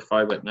the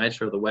hydrophobic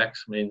nature of the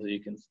wax means that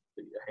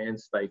your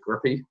hands stay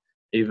grippy,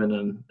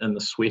 even in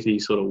the sweaty,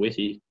 sort of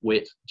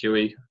wet,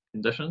 dewy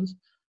conditions.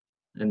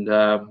 And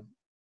so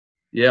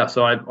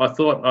I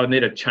thought I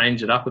need to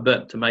change it up a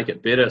bit to make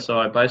it better. So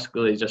I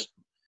basically just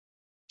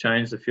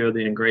changed a few of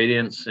the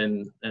ingredients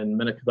and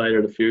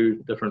manipulated a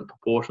few different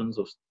proportions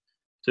of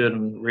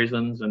certain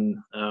resins and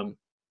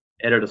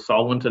added a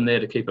solvent in there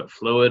to keep it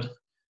fluid.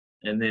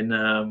 And then,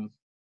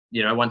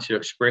 once you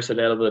express it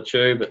out of the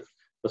tube,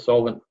 the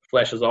solvent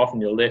flashes off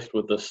and you're left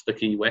with the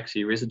sticky,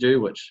 waxy residue,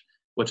 which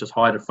is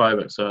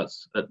hydrophobic. So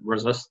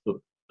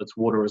it's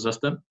water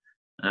resistant.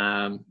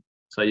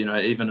 So,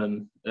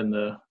 even in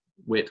the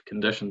wet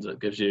conditions, it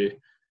gives you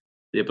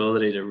the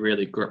ability to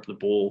really grip the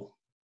ball.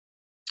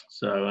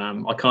 So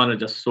I kind of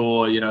just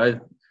saw,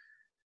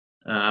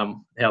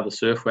 how the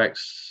surf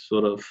wax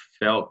sort of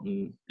felt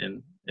and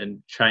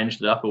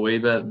changed it up a wee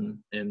bit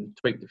and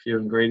tweaked a few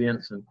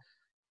ingredients and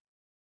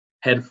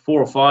had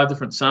 4 or 5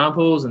 different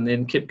samples, and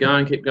then kept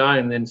going,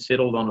 and then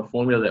settled on a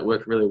formula that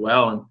worked really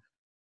well.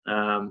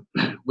 And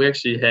we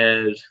actually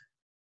had,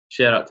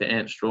 shout out to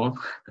Ant Strawn,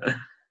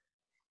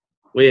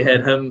 we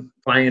had him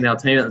playing in our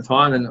team at the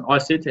time, and I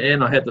said to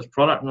Ant, I had this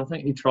product, and I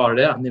think he tried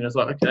it out, and then I was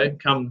like, okay,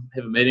 come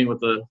have a meeting with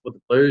the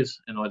Blues.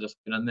 And I just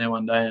went in there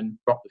one day and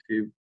dropped a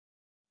few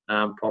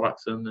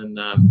products in, and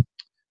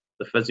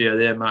the physio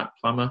there, Mark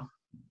Plummer,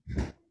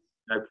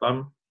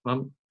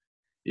 Plum,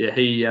 yeah,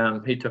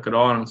 he took it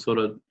on and sort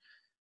of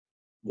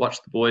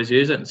watched the boys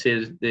use it and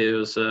said there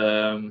was,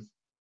 I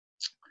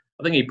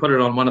think he put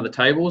it on one of the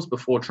tables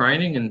before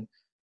training and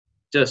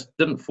just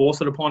didn't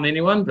force it upon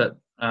anyone, but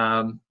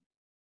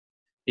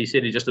he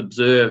said he just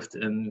observed,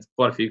 and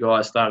quite a few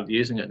guys started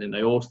using it, and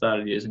they all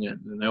started using it,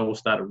 and they all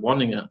started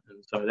wanting it,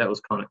 and so that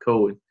was kind of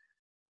cool.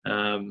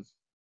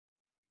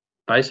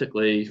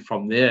 Basically,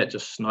 from there, it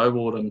just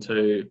snowballed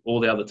into all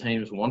the other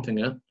teams wanting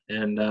it,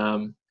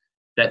 and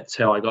that's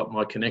how I got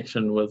my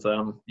connection with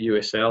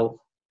USL,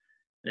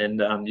 and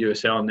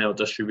USL now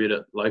distribute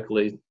it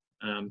locally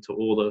to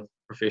all the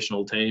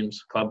professional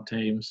teams, club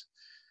teams,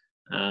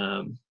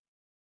 and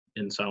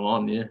so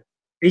on. Yeah.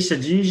 Issa,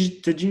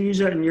 did you use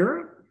it in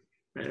Europe?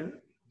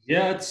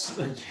 Yeah,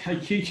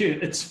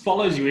 it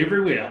follows you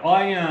everywhere.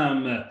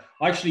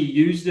 I actually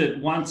used it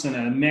once in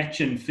a match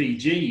in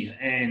Fiji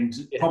and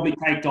probably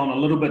caked on a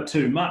little bit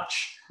too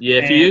much. Yeah,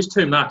 if you use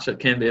too much, it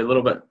can be a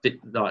little bit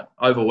like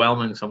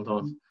overwhelming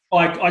sometimes.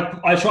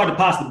 I tried to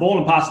pass the ball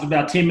and pass it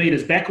about 10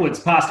 metres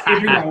backwards past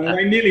everyone, and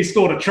they nearly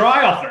scored a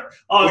try off it.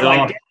 I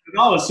was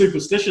I was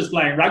superstitious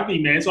playing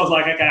rugby, man, so I was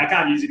like, okay, I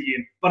can't use it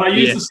again. But I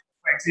use the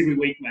wax every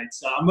week, mate,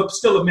 so I'm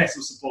still a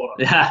massive supporter.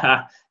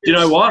 Yeah. Do you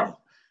know what?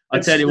 I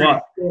tell you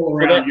what,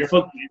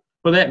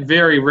 for that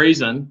very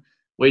reason,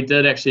 we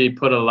did actually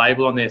put a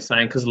label on there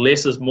saying, because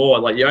less is more,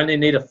 like you only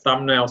need a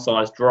thumbnail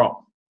size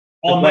drop.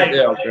 Oh, mate.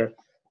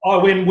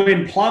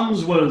 When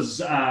Plums was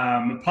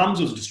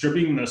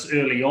distributing this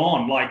early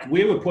on, like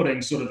we were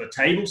putting sort of a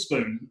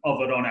tablespoon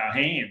of it on our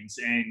hands,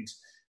 and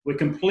we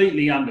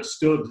completely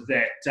understood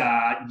that,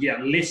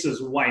 less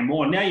is way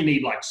more. Now you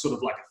need like sort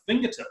of like a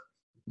fingertip.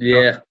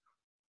 Yeah.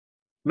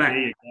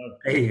 Mate,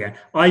 yeah.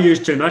 I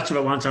used too much of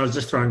it once. I was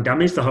just throwing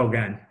dummies the whole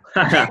game.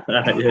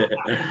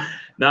 Yeah.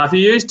 Now, if you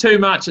use too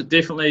much, it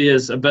definitely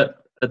is a bit.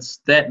 It's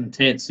that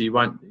intense.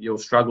 You'll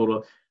struggle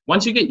to.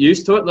 Once you get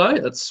used to it, though,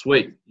 it's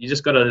sweet. You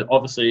just got to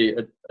obviously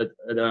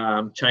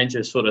change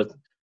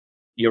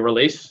your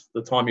release,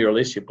 the time you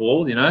release your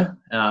ball. You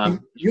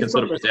can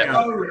sort of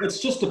adapt. It's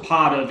just a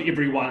part of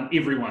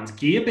everyone's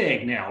gear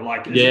bag now.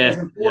 Like as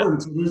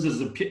important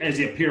as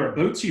a pair of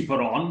boots you put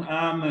on.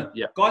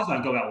 Guys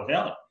don't go out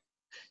without it.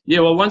 Yeah,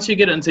 well, once you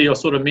get into your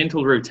sort of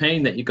mental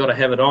routine that you've got to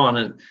have it on,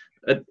 and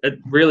it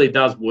really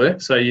does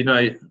work. So,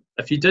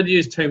 if you did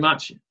use too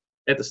much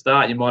at the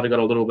start, you might have got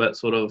a little bit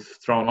sort of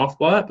thrown off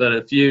by it. But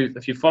if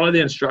you follow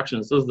the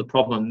instructions, this is the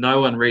problem.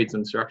 No one reads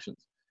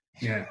instructions.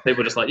 Yeah.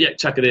 People are just like, yeah,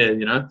 chuck it in,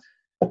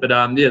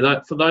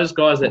 But, for those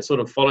guys that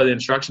sort of follow the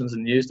instructions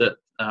and used it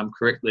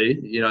correctly,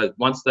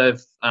 once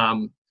they've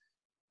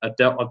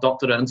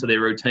adopted it into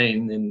their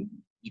routine, then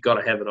you got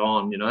to have it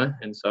on,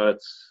 And so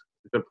it's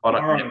a good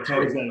product. All right,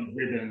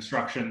 read the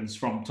instructions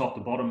from top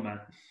to bottom, mate.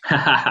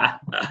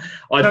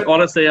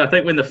 Honestly, I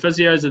think when the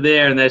physios are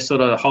there and they're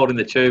sort of holding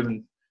the tube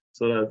and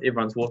sort of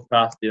everyone's walked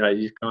past, you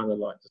kind of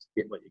like just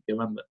get what you're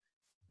given. But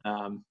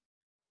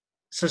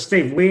so,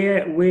 Steve,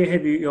 where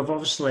have you've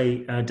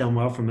obviously done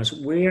well from this.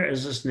 Where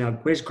is this now?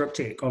 Where's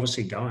GripTech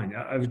obviously going?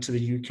 Over to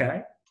the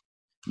UK?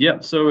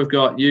 Yep. So we've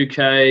got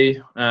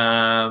UK.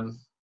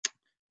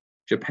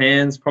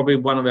 Japan's probably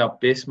one of our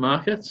best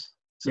markets.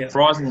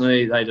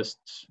 Surprisingly, they just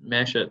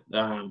smash it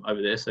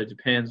over there. So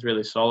Japan's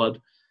really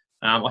solid.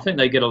 I think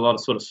they get a lot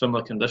of sort of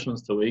similar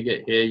conditions to we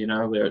get here,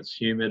 where it's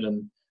humid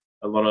and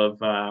a lot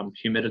of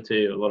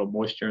humidity, a lot of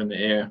moisture in the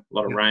air, a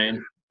lot of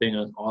rain, being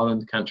an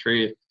island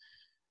country,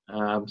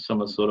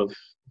 similar sort of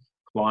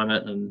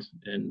climate and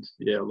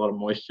a lot of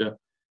moisture.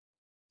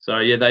 So,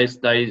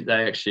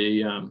 they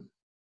actually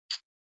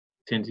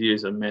tend to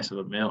use a massive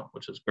amount,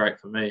 which is great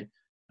for me.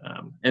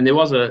 And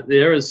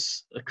there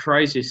is a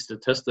crazy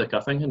statistic. I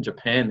think in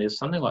Japan there's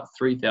something like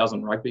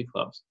 3,000 rugby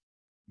clubs.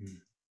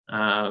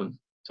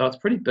 So it's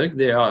pretty big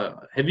there.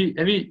 Have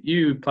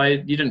you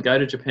played? You didn't go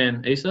to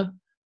Japan, Issa?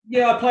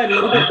 Yeah, I played a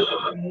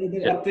little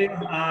bit up there.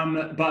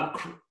 But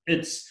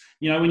it's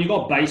when you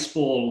got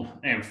baseball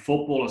and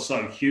football are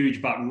so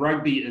huge, but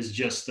rugby is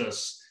just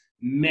this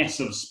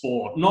massive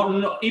sport.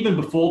 Not even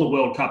before the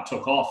World Cup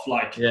took off.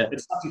 Like,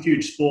 it's such a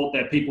huge sport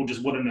that people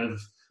just wouldn't have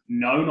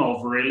known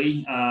of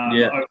really over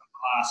the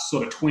last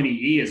sort of 20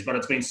 years. But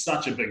it's been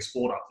such a big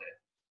sport up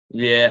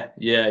there.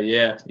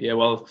 Yeah.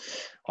 Well,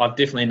 I've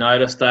definitely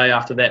noticed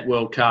after that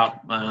World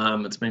Cup,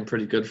 it's been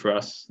pretty good for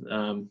us.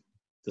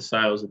 The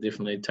sales are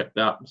definitely ticked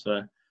up.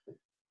 So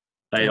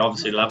they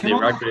obviously love their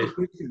rugby.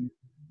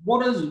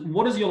 What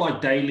is your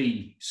like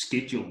daily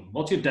schedule?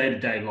 What's your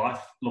day-to-day life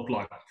look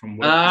like from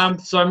work?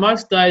 So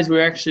most days we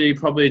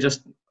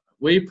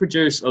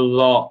produce a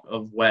lot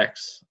of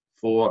wax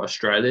for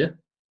Australia,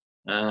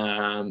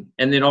 and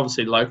then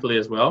obviously locally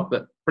as well.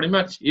 But pretty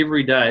much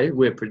every day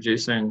we're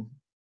producing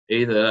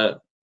either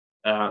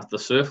the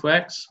surf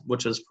wax,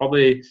 which is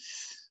probably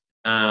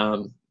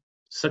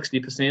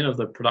 60% of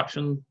the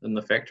production in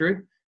the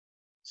factory.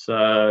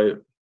 So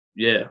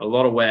yeah, a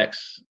lot of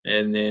wax,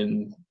 and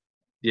then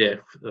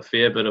a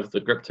fair bit of the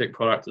Grip-Tech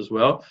product as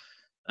well.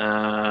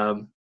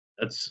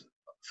 It's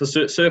for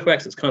surf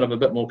wax, it's kind of a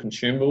bit more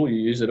consumable. You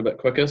use it a bit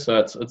quicker, so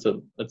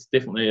it's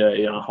definitely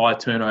a high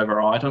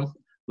turnover item,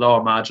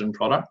 lower margin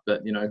product,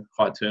 but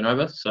high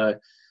turnover. So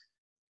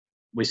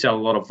we sell a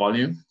lot of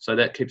volume, so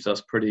that keeps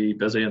us pretty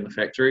busy in the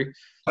factory.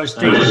 So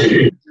Steve, are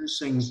you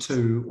producing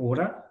to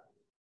order?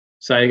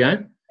 Say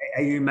again?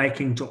 Are you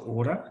making to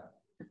order?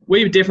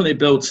 We definitely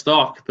build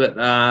stock, but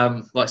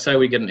like say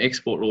we get an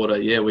export order,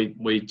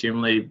 we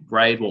generally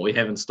raid what we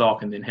have in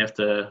stock and then have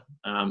to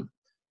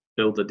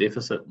build the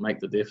deficit, make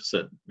the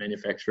deficit,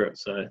 manufacture it.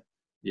 So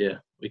yeah,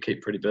 we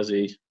keep pretty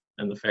busy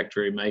in the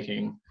factory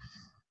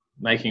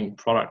making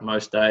product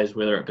most days,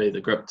 whether it be the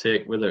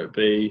Grip-Tech, whether it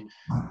be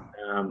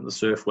the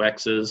surf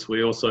waxes.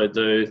 We also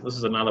do, this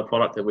is another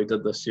product that we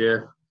did this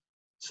year,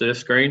 surf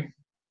screen.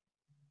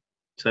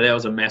 So that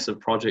was a massive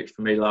project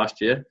for me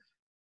last year.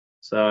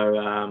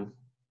 So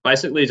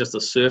basically just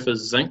a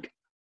surfer's zinc.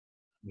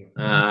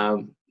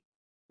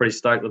 Pretty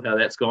stoked with how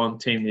that's gone.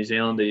 Team New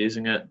Zealand are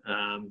using it.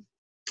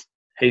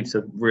 Heaps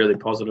of really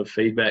positive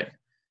feedback.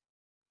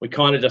 We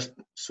kind of just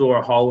saw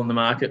a hole in the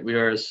market,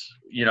 whereas,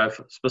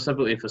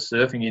 specifically for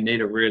surfing, you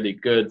need a really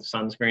good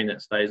sunscreen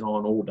that stays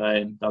on all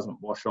day and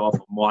doesn't wash off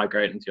or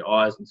migrate into your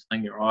eyes and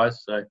sting your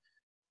eyes. So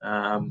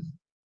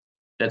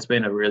that's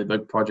been a really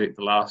big project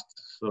the last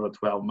sort of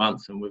 12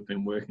 months, and we've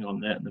been working on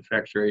that in the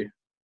factory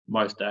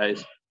most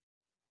days.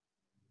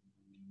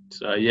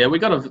 So yeah, we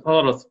got a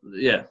lot of,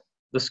 the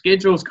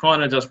schedules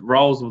kind of just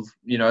rolls with,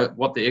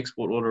 what the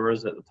export order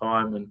is at the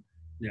time and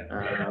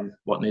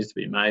what needs to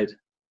be made.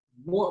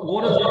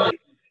 What has been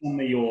some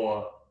of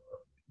your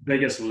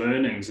biggest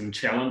learnings and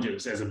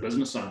challenges as a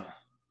business owner?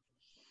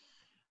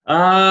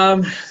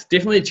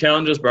 Definitely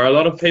challenges, bro. A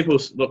lot of people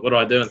look what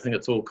I do and think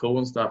it's all cool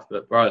and stuff,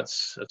 but bro,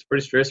 it's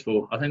pretty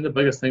stressful. I think the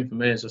biggest thing for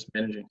me is just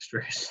managing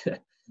stress.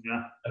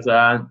 You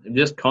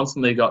just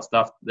constantly got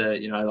stuff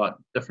that, like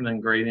different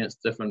ingredients,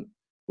 different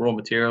raw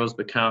materials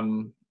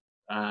become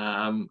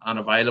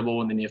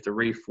unavailable, and then you have to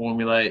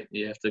reformulate.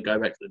 You have to go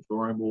back to the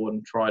drawing board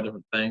and try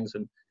different things.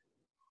 And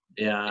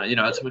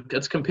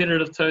it's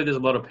competitive too. There's a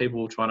lot of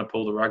people trying to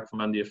pull the rug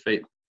from under your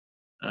feet.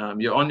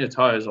 You're on your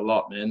toes a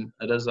lot, man.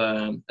 It is.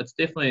 It's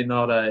definitely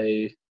not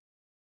a.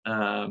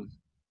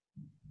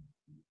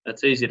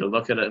 It's easy to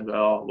look at it and go,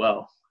 oh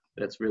well,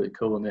 that's really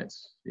cool, and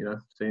that's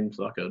seems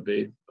like it would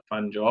be a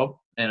fun job,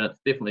 and it's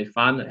definitely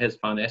fun. It has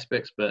fun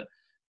aspects, but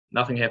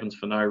nothing happens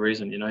for no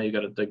reason. You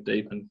got to dig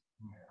deep and.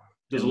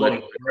 There's a lot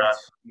of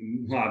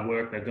hard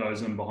work that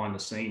goes in behind the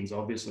scenes,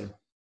 obviously.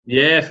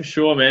 Yeah, for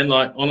sure, man.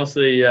 Like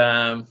honestly,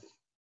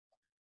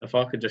 if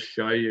I could just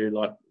show you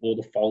like all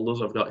the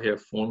folders I've got here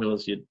of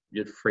formulas,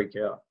 you'd freak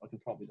out. I can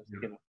probably just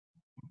get it.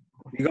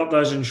 You got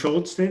those in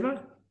short, Steve?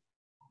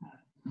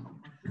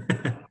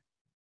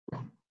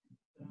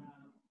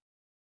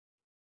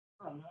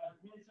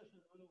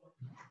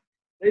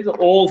 These are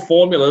all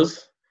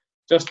formulas,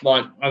 just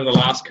like over the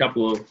last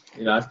couple of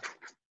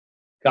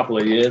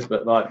years,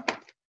 but like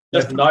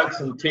just notes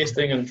and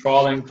testing and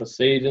trialing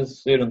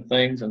procedures, certain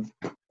things, and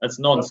it's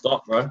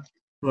non-stop, bro.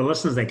 For the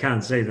listeners, they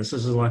can't see this.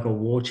 This is like a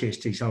war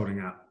chest he's holding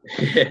up.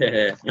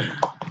 Yeah.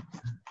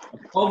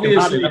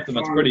 Obviously,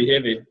 it's pretty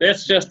heavy.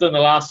 That's just in the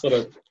last sort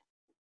of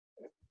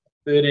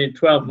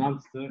 12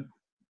 months too.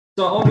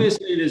 So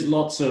obviously there's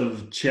lots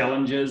of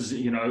challenges,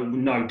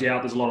 no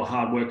doubt there's a lot of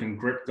hard work and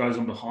grit goes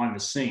on behind the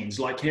scenes.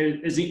 Like,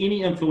 is there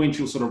any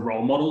influential sort of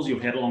role models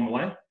you've had along the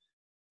way?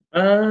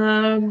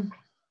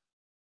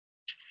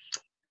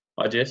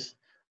 I guess.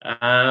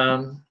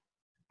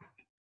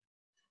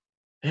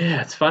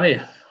 Yeah, it's funny.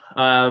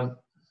 My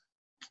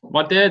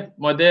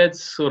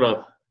dad's sort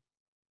of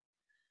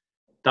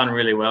done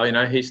really well.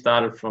 He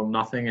started from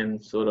nothing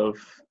and sort of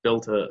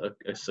built a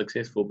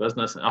successful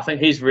business. I think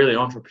he's really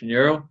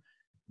entrepreneurial,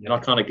 and I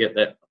kind of get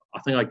that. I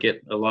think I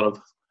get a lot of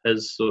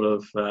his sort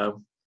of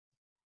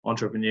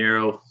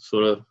entrepreneurial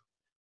sort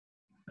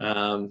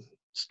of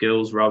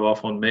skills rub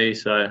off on me.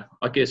 So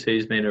I guess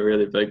he's been a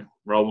really big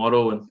role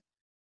model, and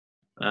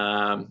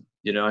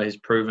he's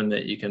proven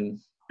that you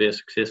can be a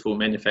successful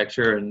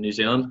manufacturer in New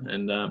Zealand.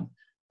 And I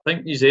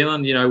think New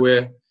Zealand,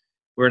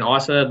 we're we're an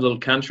isolated little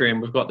country,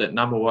 and we've got that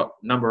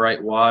number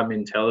 8 why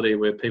mentality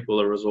where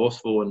people are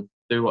resourceful and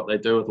do what they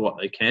do with what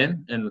they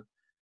can. And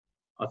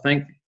I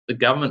think the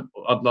government,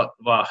 I don't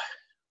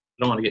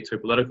want to get too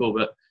political,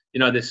 but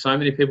there's so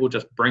many people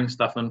just bring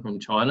stuff in from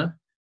China.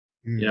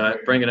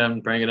 Bring it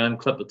in,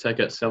 clip the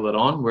ticket, sell it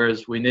on.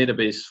 Whereas we need to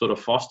be sort of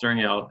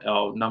fostering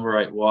our number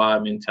 8 why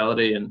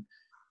mentality and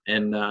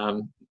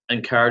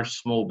encourage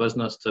small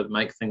business to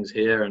make things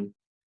here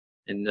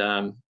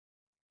and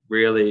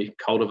really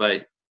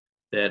cultivate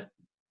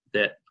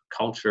that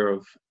culture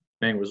of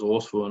being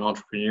resourceful and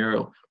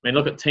entrepreneurial. I mean,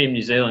 look at Team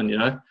New Zealand,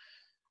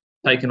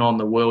 taking on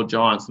the world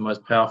giants, the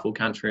most powerful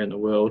country in the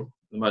world,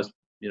 the most,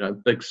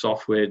 big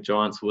software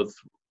giants with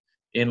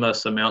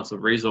endless amounts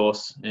of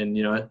resource. And,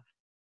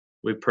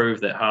 we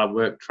proved that hard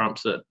work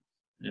trumps it.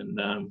 And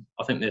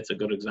I think that's a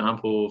good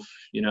example of,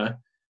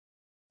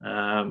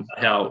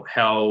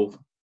 how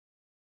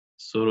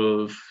sort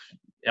of,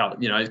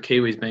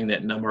 Kiwis being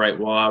that number 8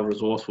 why,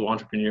 resourceful,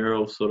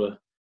 entrepreneurial sort of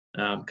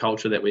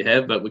culture that we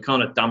have, but we're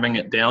kind of dumbing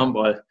it down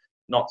by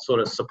not sort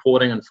of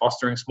supporting and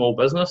fostering small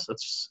business. I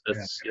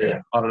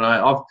don't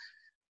know.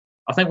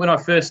 I think when I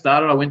first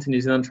started, I went to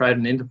New Zealand Trade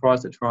and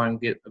Enterprise to try and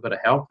get a bit of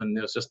help, and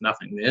there was just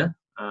nothing there.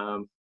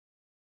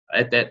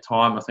 At that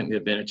time, I think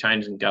there'd been a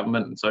change in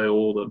government, and so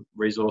all the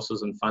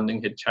resources and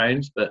funding had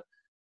changed. But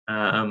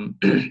I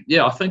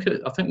think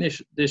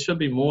there should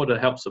be more to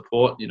help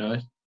support,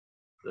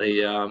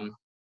 the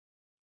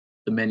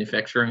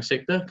manufacturing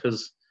sector,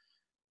 because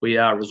we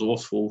are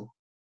resourceful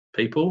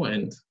people,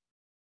 and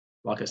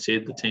like I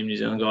said, the Team New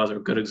Zealand guys are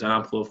a good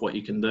example of what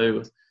you can do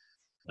with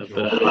a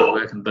bit of hard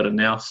work and a bit of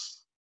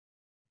nous.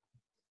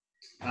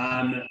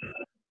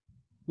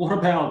 What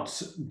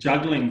about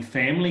juggling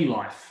family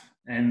life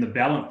and the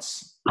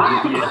balance?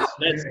 Has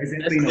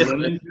that been a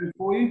learning curve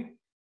for you?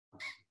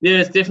 Yeah,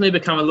 it's definitely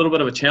become a little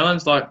bit of a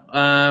challenge. Like,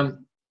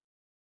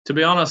 to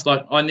be honest,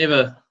 like I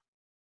never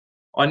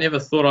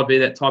thought I'd be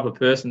that type of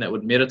person that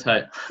would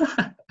meditate.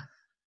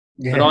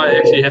 But I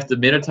actually have to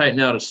meditate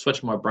now to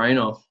switch my brain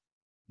off.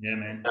 Yeah,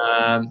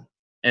 man.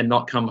 And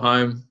not come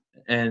home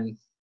and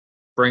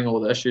bring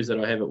all the issues that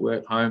I have at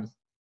work home.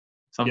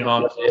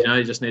 Sometimes,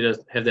 you just need to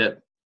have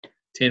that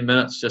 10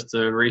 minutes just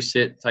to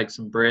reset, take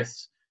some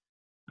breaths.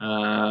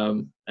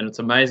 And it's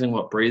amazing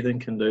what breathing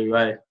can do,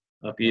 eh?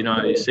 Like,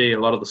 you see a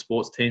lot of the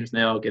sports teams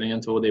now getting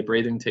into all their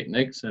breathing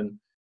techniques, and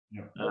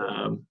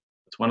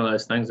it's one of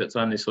those things that's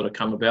only sort of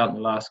come about in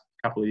the last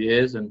couple of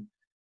years, and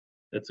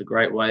it's a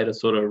great way to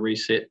sort of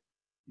reset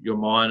your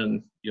mind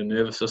and your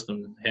nervous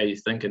system, how you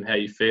think and how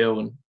you feel,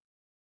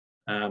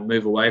 and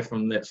move away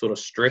from that sort of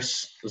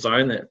stress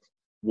zone that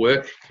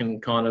work can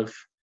kind of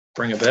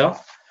bring about.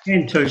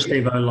 And too,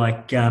 Steve-o,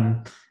 like,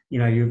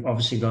 you've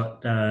obviously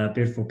got a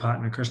beautiful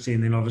partner, Christy,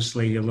 and then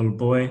obviously your little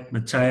boy,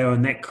 Mateo,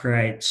 and that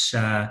creates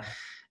a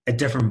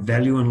different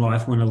value in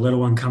life when a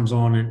little one comes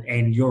on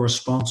and you're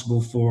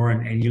responsible for,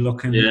 and you're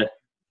looking at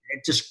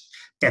just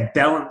that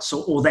balance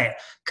or that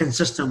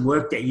consistent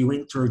work that you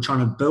went through trying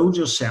to build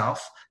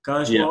yourself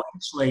goes, well,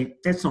 actually,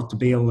 that's not the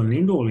be-all and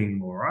end-all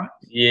anymore, right?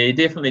 Yeah, it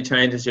definitely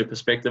changes your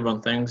perspective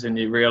on things, and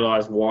you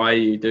realise why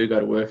you do go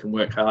to work and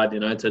work hard,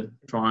 to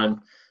try and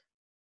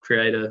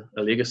create a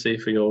legacy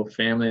for your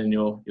family and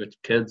your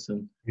kids,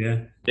 and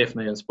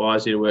definitely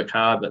inspires you to work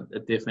hard, but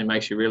it definitely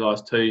makes you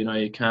realise too,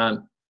 you can't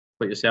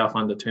put yourself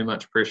under too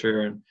much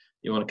pressure, and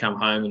you want to come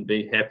home and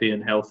be happy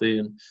and healthy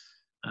and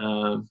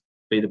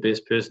be the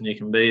best person you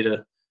can be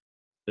to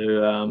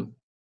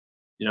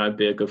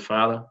be a good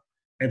father.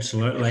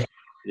 Absolutely.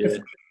 Yeah.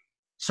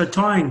 So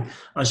tying,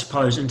 I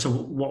suppose, into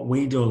what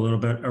we do a little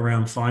bit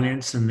around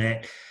finance and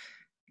that,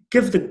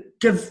 give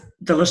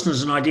the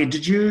listeners an idea.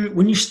 Did you,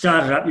 when you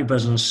started up your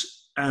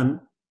business,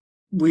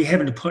 were you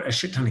having to put a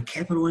shit ton of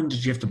capital in?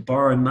 Did you have to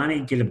borrow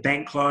money, get a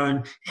bank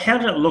loan? How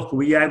did it look?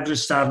 Were you able to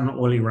start on an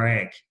oily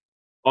rag?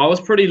 I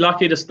was pretty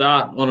lucky to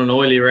start on an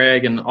oily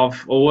rag, and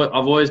I've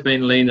always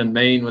been lean and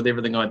mean with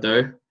everything I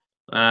do.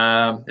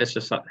 That's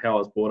just how I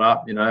was brought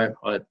up,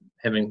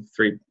 having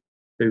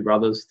two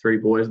brothers, 3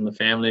 boys in the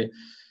family.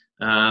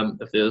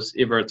 If there was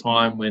ever a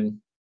time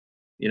when,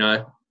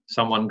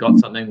 someone got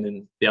something,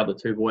 then the other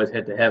 2 boys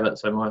had to have it.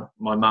 So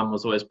my mum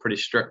was always pretty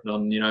strict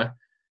on, you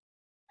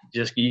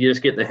just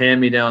get the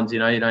hand-me-downs, you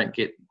don't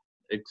get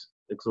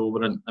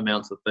exorbitant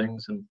amounts of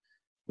things. And,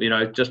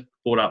 just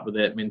brought up with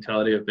that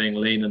mentality of being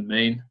lean and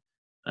mean.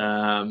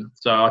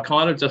 So I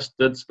kind of just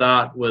did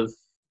start with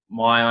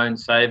my own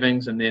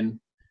savings, and then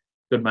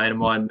a good mate of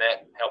mine,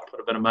 Matt, helped put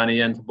a bit of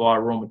money in to buy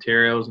raw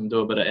materials and do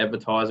a bit of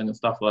advertising and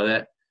stuff like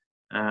that.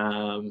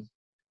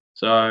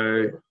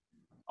 So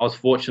I was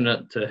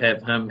fortunate to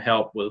have him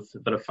help with a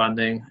bit of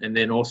funding. And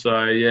then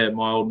also,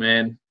 my old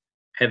man,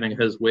 having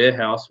his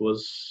warehouse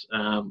was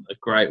a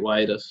great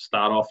way to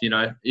start off.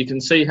 You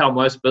can see how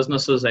most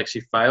businesses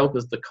actually fail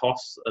because the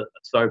costs are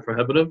so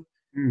prohibitive.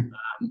 I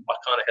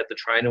kind of had the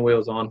trainer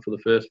wheels on for the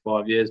first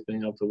 5 years,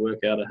 being able to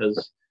work out of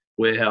his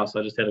warehouse.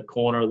 I just had a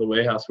corner of the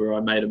warehouse where I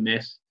made a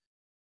mess,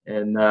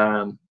 and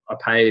I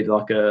paid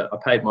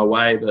my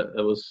way, but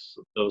it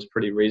was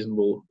pretty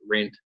reasonable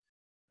rent.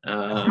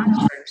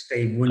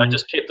 Steve, I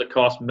just kept the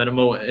cost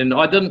minimal, and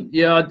I didn't.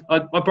 Yeah, I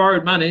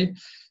borrowed money,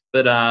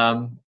 but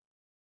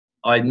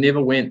I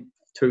never went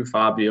too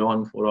far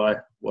beyond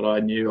what I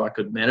knew I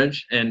could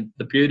manage. And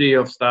the beauty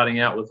of starting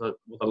out with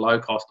a low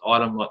cost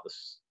item like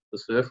the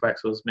surf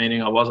wax was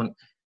meaning I wasn't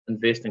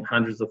investing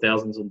hundreds of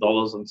thousands of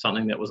dollars in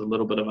something that was a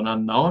little bit of an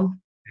unknown.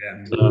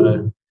 Yeah.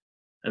 So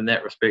in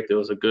that respect, it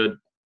was a good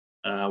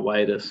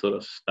way to sort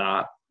of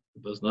start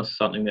the business,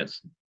 something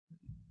that's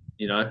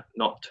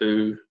not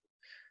too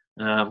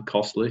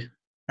costly.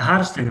 The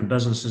hardest thing in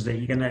business is that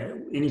you're going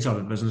to, any type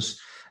of business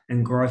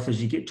and growth,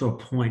 is you get to a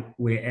point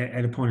where,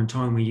 at a point in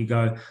time where you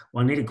go,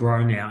 well, I need to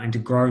grow now. And to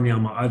grow now,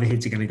 my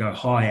overheads are going to go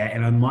higher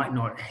and I might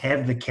not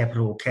have the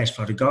capital or cash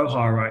flow to go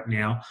higher right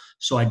now.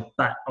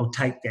 But I'll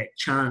take that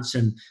chance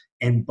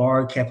and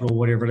borrow capital,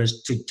 whatever it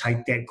is, to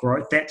take that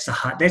growth. That's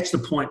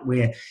the point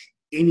where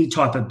any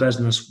type of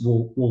business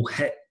will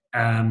hit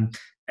a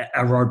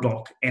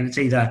roadblock. And it's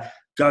either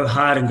go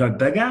hard and go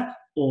bigger,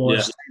 or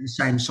stay the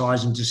same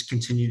size and just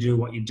continue to do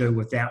what you do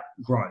without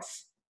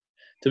growth.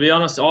 To be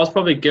honest, I was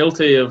probably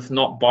guilty of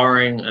not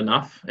borrowing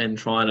enough and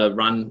trying to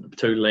run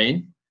too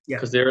lean.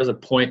 Because there is a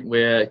point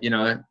where,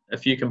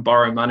 if you can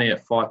borrow money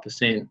at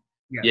 5%,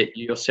 yet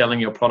you're selling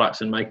your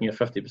products and making a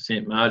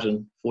 50%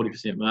 margin,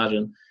 40%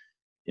 margin,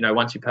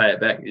 once you pay it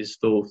back, it's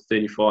still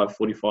 35,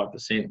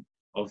 45%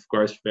 of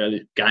gross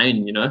value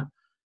gain,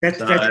 That's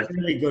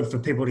really good for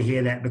people to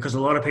hear that, because a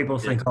lot of people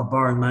think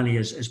borrowing money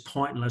is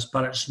pointless,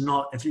 but it's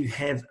not. If you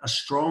have a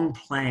strong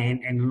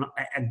plan and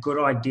a good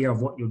idea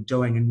of what you're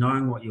doing and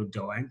knowing what you're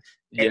doing.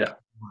 Yeah.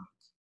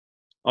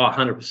 Oh,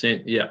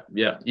 100%. Yeah.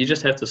 You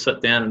just have to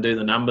sit down and do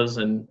the numbers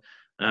and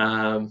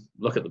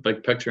look at the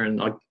big picture. And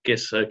I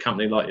guess a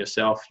company like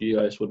yourself, you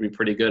guys would be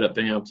pretty good at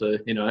being able to,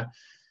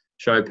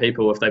 show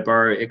people if they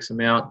borrow X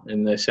amount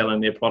and they're selling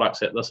their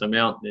products at this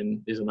amount,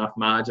 then there's enough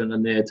margin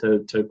in there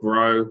to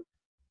grow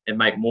and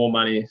make more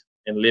money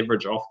and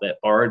leverage off that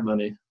borrowed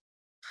money.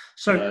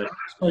 So I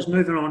suppose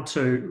moving on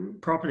to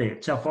property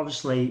itself,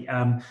 obviously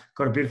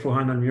got a beautiful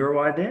home in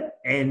Muriwai there,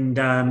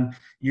 and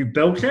you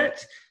built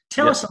it.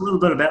 Tell us a little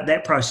bit about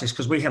that process,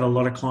 because we have a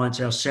lot of clients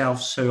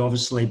ourselves who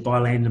obviously buy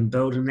land and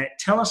build and that.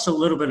 Tell us a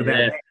little bit about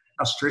that,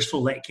 how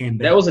stressful that can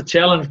be. That was a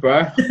challenge,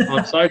 bro.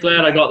 I'm so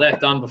glad I got that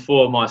done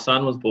before my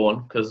son was born,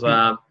 because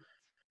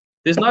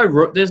there's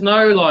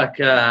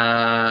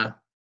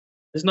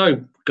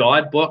no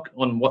guidebook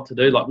on what to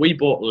do. Like, we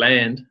bought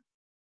land,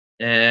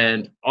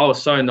 and I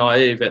was so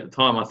naive at the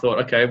time. I thought,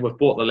 okay, we've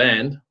bought the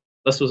land.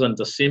 This was in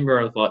December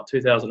of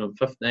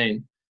 2015,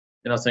 and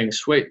I was thinking,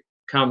 sweet,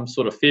 come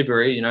sort of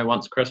February,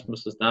 once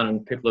Christmas is done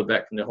and people are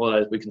back from their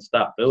holidays, we can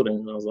start building.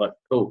 And I was like,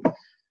 cool.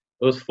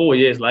 It was 4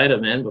 years later,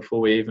 man, before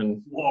we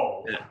even.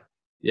 Whoa.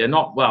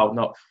 Not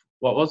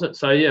what was it?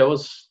 So it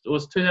was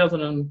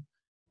 2014.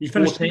 You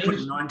finished in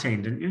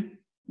 2019, didn't you?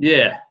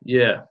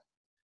 Yeah.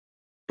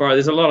 Bro,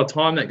 there's a lot of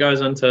time that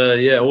goes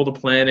into all the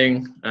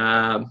planning.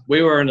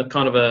 We were in a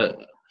kind of a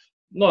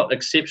not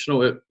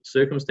exceptional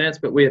circumstance,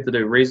 but we had to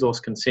do resource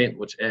consent,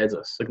 which adds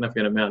a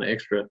significant amount of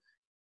extra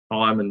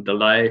time and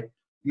delay.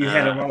 You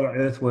had a lot of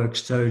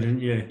earthworks too, didn't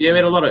you? Yeah, we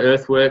had a lot of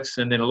earthworks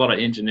and then a lot of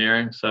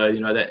engineering, so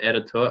that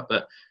added to it.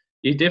 But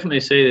you definitely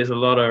see there's a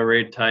lot of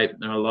red tape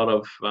and a lot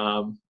of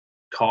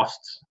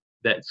costs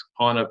that's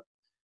kind of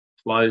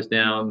slows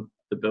down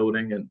the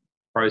building and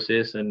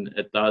process, and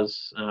it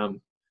does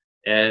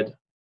add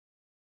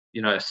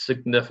a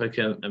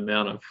significant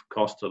amount of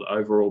cost to the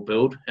overall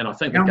build. And I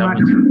think the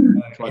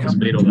government tried to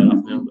speed all that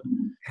up now. But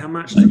how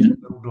much did the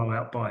build blow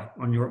out by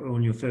on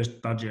your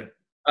first budget?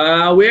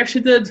 We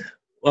actually did.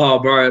 Oh,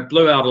 bro, it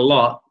blew out a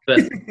lot.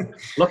 But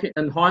looking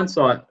in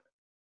hindsight,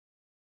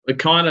 we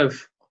kind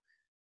of,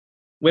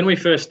 when we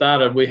first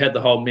started, we had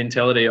the whole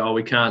mentality,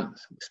 we can't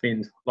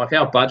spend, like,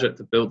 our budget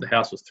to build the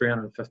house was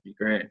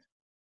 $350,000,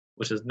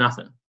 which is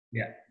nothing.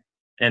 Yeah.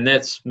 And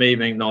that's me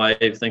being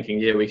naive, thinking,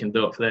 we can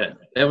do it for that.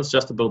 That was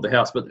just to build the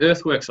house. But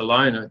earthworks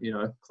alone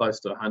are, close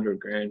to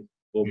 $100,000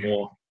 or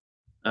more.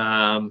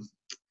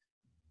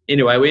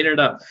 Anyway, we ended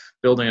up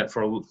building it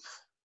for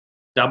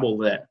double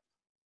that.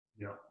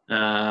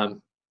 Yeah.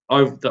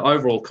 The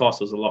overall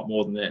cost was a lot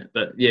more than that.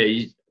 But,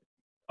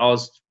 I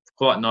was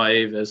quite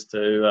naive as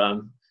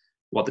to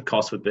what the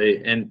cost would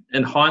be. And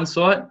in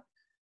hindsight,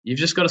 you've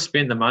just got to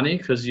spend the money,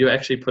 because you're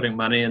actually putting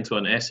money into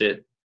an asset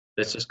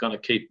that's just going to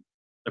keep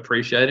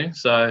appreciating.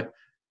 So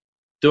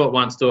do it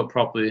once, do it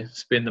properly,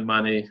 spend the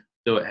money,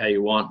 do it how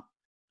you want.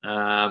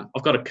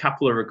 I've got a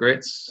couple of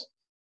regrets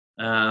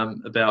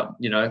about,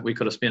 we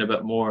could have spent a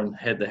bit more and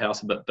had the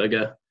house a bit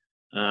bigger.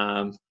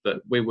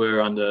 But we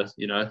were under,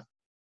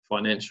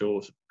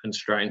 financial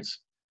constraints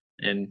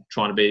and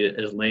trying to be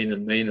as lean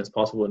and mean as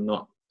possible and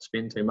not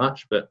spend too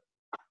much. But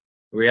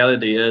the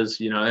reality is,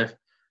 you do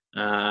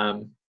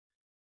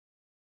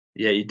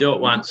it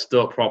once,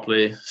 do it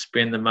properly,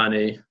 spend the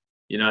money.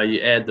 You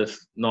add the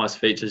nice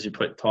features, you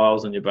put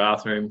tiles in your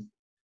bathroom,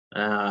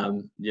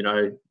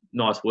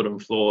 nice wooden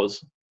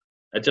floors.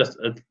 It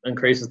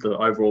increases the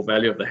overall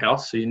value of the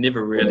house. So you're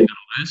never really going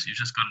to lose. You've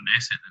just got an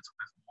asset that's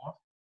worth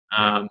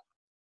more.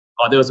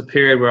 there was a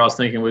period where I was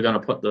thinking we're going to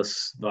put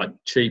this like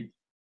cheap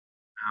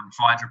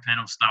hydro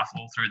panel stuff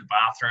all through the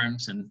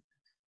bathrooms, and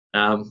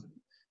I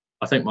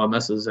think my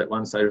missus at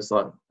one stage was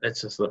like, "It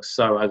just looks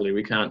so ugly.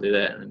 We can't do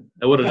that." And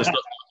it would have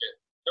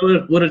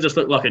just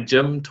looked like a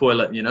gym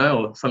toilet,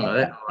 or something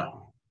like that.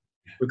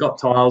 We've got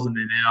tiles in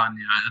there now, and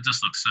it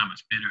just looks so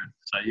much better.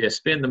 So yeah,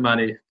 spend the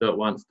money, do it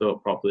once, do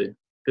it properly.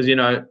 Because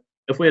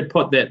if we had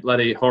put that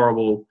bloody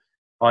horrible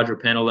hydro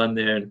panel in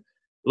there, and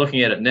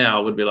looking at it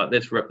now, would be like,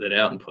 let's rip that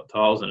out and put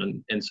tiles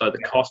in, and so the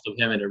cost of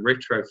having to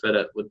retrofit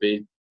it would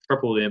be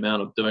triple the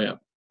amount of doing it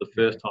the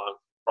first time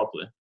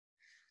properly.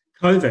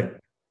 COVID,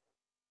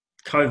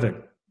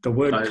 the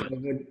word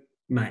COVID,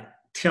 mate.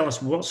 Tell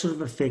us, what sort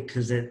of effect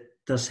has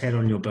this had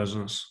on your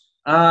business?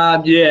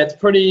 Yeah, it's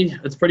pretty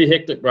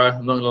hectic, bro.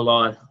 I'm not gonna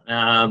lie.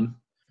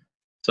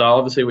 So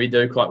obviously we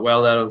do quite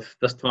well out of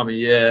this time of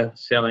year,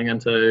 selling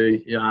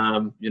into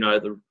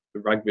the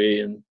rugby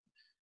and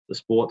the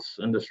sports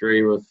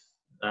industry with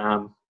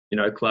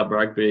club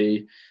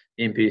rugby,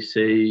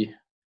 NPC,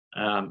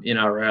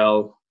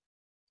 NRL,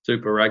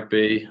 Super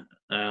Rugby.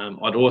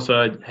 I'd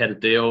also had a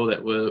deal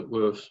that we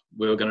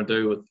were going to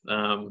do with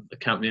a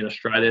company in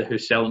Australia who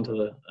sell into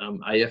the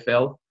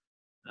AFL.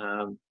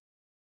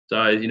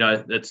 So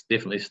that's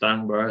definitely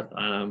stung, bro.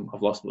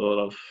 I've lost a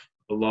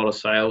lot of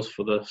sales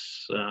for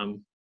this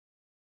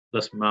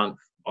month.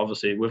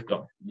 Obviously, we've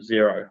got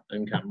zero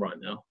income right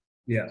now.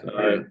 Yeah.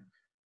 So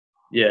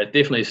yeah, it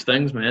definitely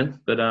stings, man.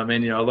 But I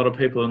mean, a lot of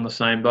people in the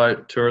same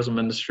boat. Tourism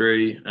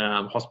industry,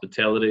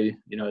 hospitality.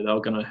 They're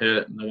going to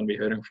hurt, and they're going to be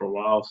hurting for a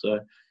while. So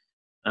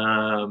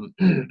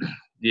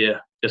yeah,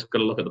 just got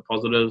to look at the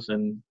positives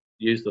and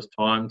use this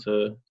time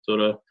to sort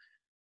of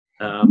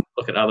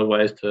look at other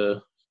ways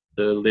to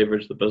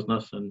leverage the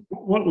business. And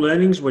what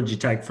learnings would you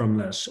take from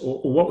this,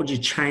 or what would you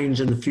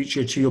change in the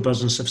future to your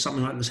business if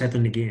something like this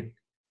happened again?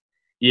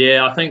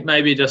 Yeah, I think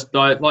maybe just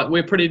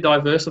we're pretty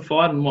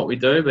diversified in what we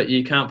do, but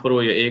you can't put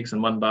all your eggs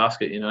in one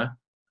basket.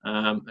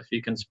 If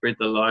you can spread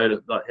the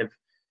load, have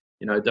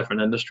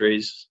different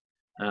industries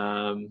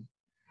that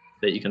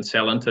you can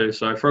sell into.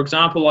 So, for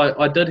example,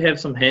 I did have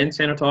some hand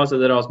sanitizer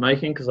that I was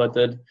making, because I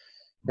did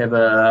have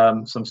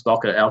some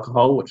stock of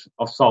alcohol, which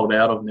I've sold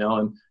out of now,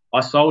 and I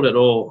sold it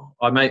all.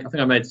 I think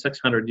I made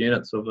 600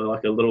 units of a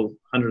little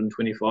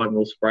 125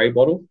 ml spray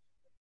bottle.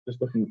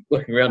 Just looking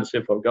around to see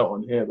if I've got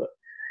one here, but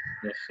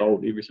I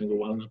sold every single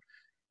one of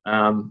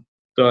them.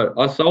 So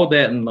I sold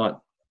that in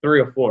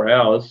 3 or 4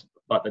 hours,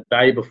 the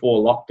day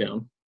before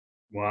lockdown.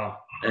 Wow.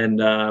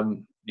 And I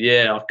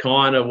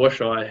kind of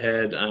wish I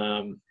had.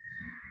 I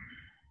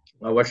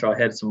wish I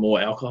had some more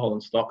alcohol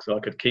in stock so I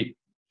could keep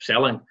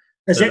selling.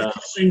 Is that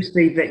something,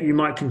 Steve, that you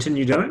might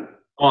continue doing?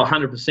 Oh,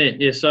 100%.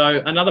 Yeah.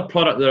 So another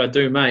product that I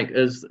do make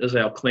is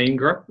our Clean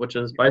Grip, which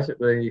is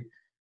basically,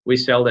 we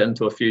sell that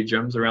into a few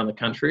gyms around the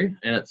country,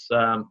 and it's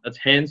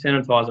hand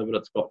sanitizer, but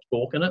it's got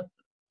chalk in it.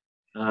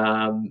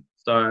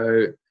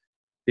 So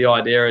the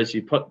idea is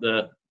you put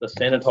the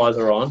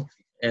sanitizer on,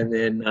 and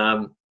then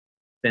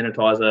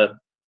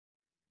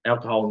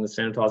alcohol in the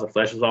sanitizer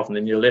flashes off, and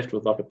then you're left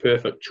with a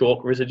perfect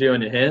chalk residue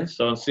in your hands.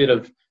 So instead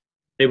of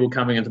people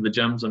coming into the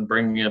gyms and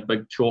bringing a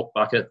big chalk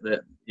bucket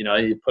that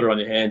you put it on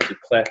your hands, you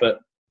clap it,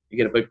 you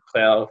get a big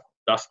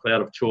dust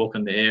cloud of chalk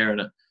in the air,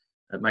 and it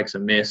makes a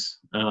mess.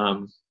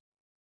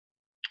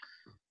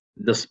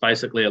 This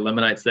basically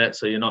eliminates that,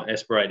 so you're not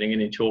aspirating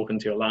any chalk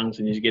into your lungs,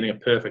 and you're getting a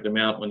perfect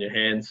amount on your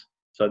hands.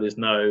 So there's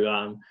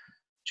no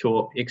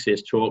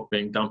excess chalk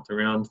being dumped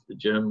around the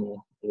gym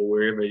or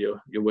wherever you're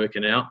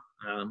working out.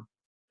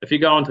 If you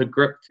go onto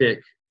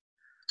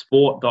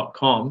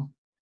griptechsport.com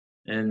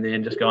and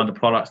then just go into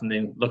products and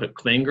then look at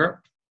Clean Grip,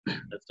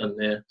 that's in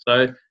there.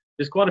 So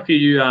there's quite a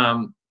few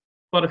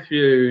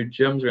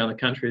gyms around the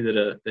country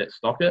that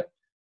stock it,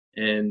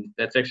 and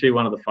that's actually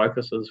one of the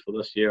focuses for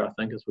this year. I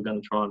think is we're going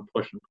to try and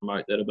push and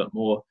promote that a bit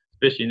more,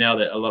 especially now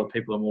that a lot of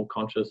people are more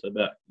conscious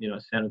about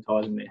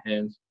sanitizing their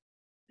hands,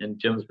 and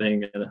gyms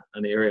being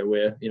an area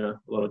where a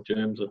lot of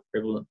germs are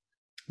prevalent.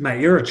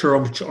 Mate, you're a true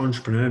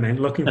entrepreneur, man,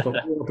 looking for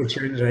all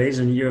opportunities,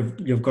 and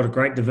you've got a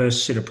great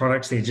diverse set of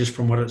products there just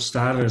from what it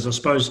started as. I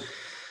suppose,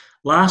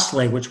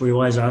 lastly, which we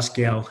always ask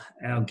our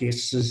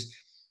guests is,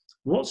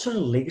 what sort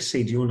of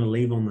legacy do you want to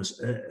leave on this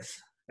earth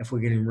if we're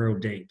getting real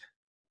deep?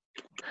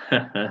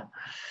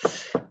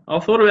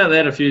 I've thought about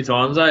that a few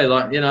times,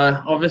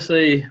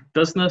 obviously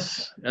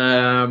business,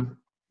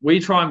 we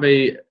try and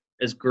be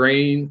as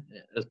green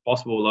as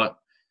possible.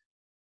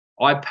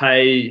 I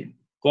pay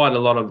quite a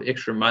lot of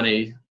extra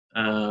money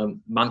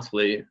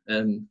monthly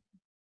in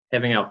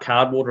having our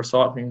cardboard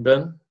recycling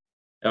bin,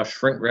 our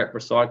shrink wrap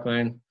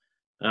recycling.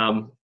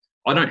 I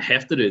don't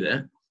have to do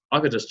that.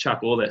 I could just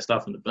chuck all that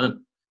stuff in the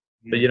bin.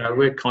 But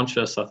we're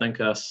conscious. I think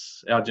our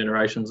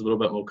generation's a little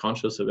bit more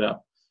conscious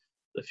about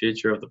the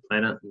future of the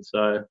planet, and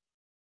so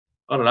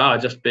I don't know.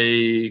 Just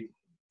be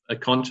a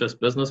conscious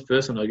business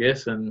person, I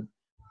guess. And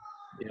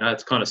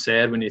it's kind of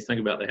sad when you think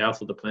about the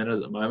health of the planet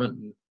at the moment.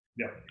 And,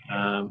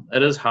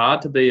 it is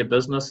hard to be a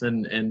business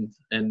and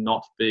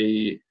not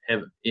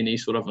have any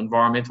sort of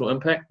environmental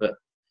impact, but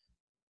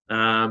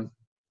I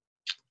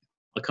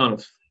kind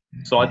of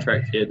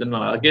sidetracked here, didn't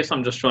I? I guess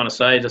I'm just trying to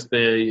say, just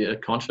be a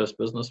conscious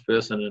business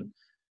person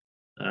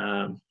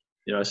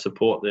and,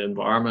 support the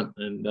environment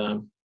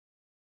and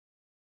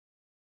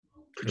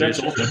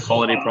produce good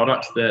quality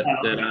products that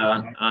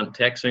aren't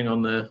taxing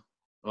on the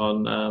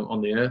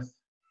earth.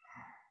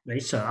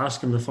 Lisa,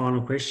 ask him the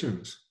final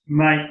questions.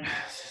 Mate,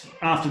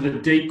 after the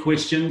deep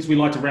questions, we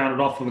like to round it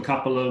off with a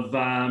couple of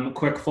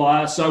quick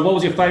fire. So what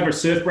was your favourite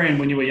surf brand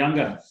when you were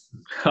younger?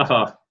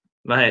 Oh,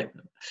 mate,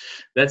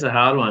 that's a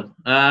hard one.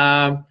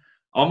 I'm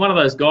one of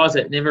those guys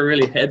that never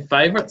really had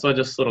favourites. I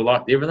just sort of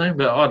liked everything.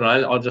 But I don't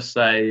know, I'll just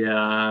say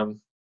I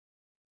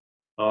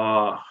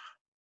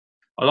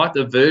liked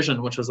the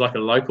Version, which was like a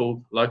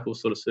local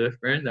sort of surf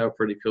brand. They were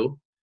pretty cool.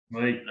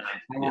 Right.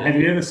 Have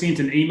you ever sent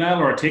an email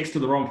or a text to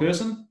the wrong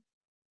person?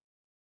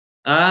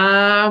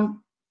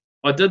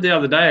 I did the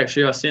other day,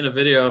 actually. I sent a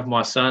video of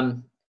my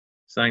son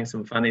saying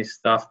some funny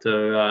stuff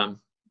to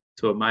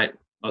a mate.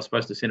 I was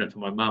supposed to send it to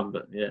my mum,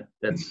 but yeah,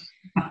 that's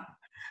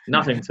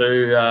nothing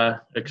too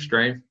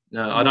extreme.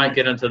 No, I don't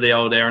get into the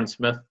old Aaron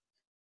Smith.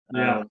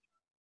 No,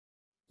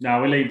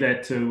 we leave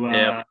that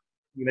to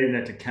we leave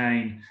that to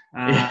Kane.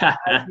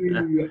 Are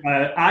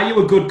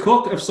you a good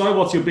cook? If so,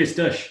 what's your best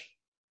dish?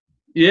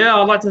 Yeah,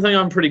 I'd like to think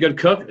I'm a pretty good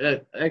cook.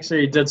 I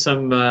actually did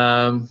some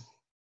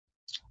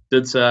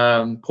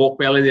pork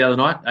belly the other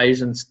night,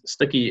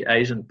 sticky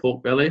Asian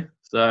pork belly.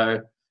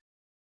 So,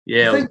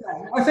 yeah.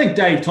 I think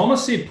Dave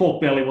Thomas said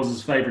pork belly was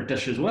his favourite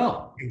dish as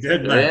well. He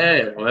did,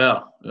 mate.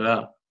 Yeah,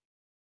 well.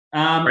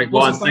 Great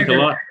minds think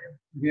alike.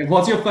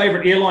 What's your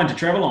favourite airline to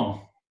travel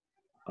on?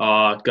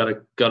 Oh,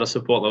 got to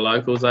support the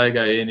locals. They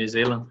go Air New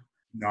Zealand.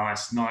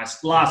 Nice.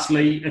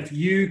 Lastly, if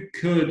you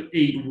could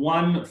eat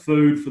one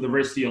food for the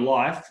rest of your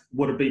life,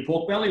 would it be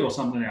pork belly or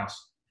something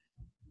else?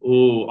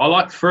 Oh, I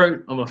like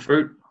fruit. I'm a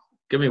fruit.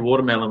 Give me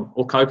watermelon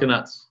or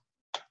coconuts.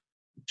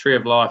 Tree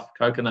of life,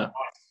 coconut.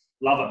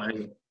 Love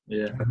it.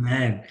 Yeah. Good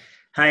man.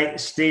 Hey,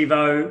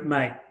 Steve-O,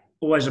 mate,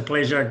 always a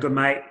pleasure. Good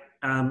mate.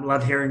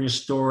 Love hearing your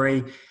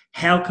story.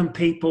 How can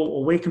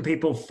where can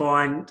people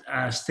find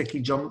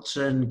Sticky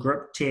Johnson,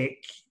 Grip Tech,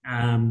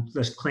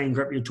 this clean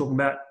grip you're talking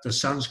about, the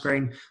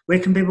sunscreen? Where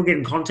can people get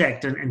in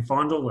contact and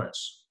find all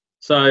this?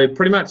 So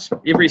pretty much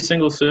every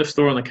single surf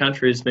store in the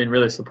country has been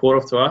really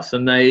supportive to us,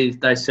 and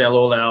they sell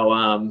all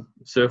our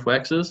surf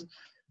waxes.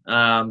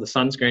 The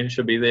sunscreen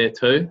should be there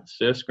too,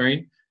 Surf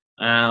Screen.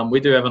 We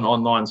do have an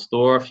online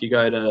store. If you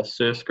go to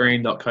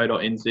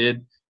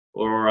surfscreen.co.nz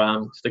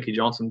or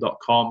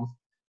stickyjohnson.com.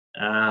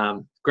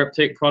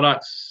 GripTech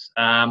products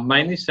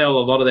mainly sell a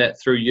lot of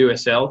that through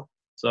USL.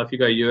 So if you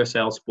go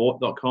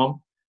uslsport.com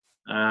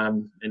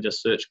and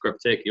just search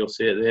GripTech, you'll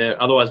see it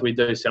there. Otherwise, we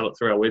do sell it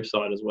through our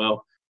website as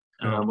well,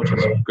 which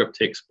is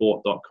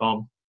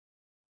griptechsport.com.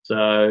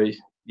 So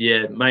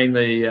yeah,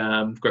 mainly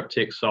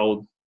GripTech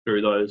sold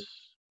through those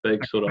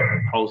big sort of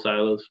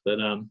wholesalers. But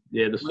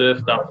the surf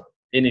stuff,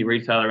 any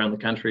retailer around the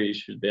country, you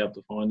should be able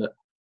to find it.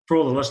 For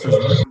all the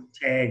listeners,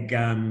 tag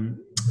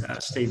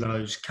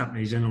Steve-O's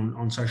companies in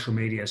on social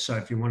media. So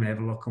if you want to have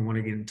a look and want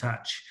to get in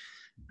touch,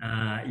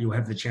 you'll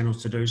have the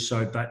channels to do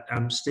so. But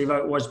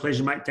Steve-O, always a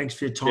pleasure, mate. Thanks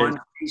for your time.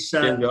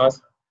 Cheers,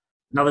 guys.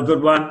 Another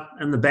good one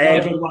in the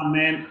bag. Another good one,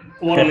 man.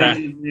 What a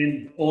legend,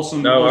 man.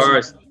 Awesome. No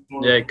worries.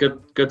 Yeah,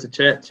 good to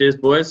chat. Cheers,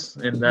 boys.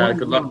 And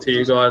good luck to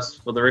you guys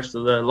for the rest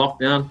of the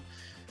lockdown.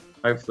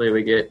 Hopefully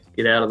we get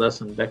out of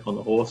this and back on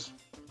the horse.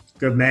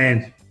 Good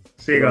man.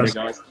 See you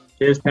guys.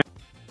 Cheers,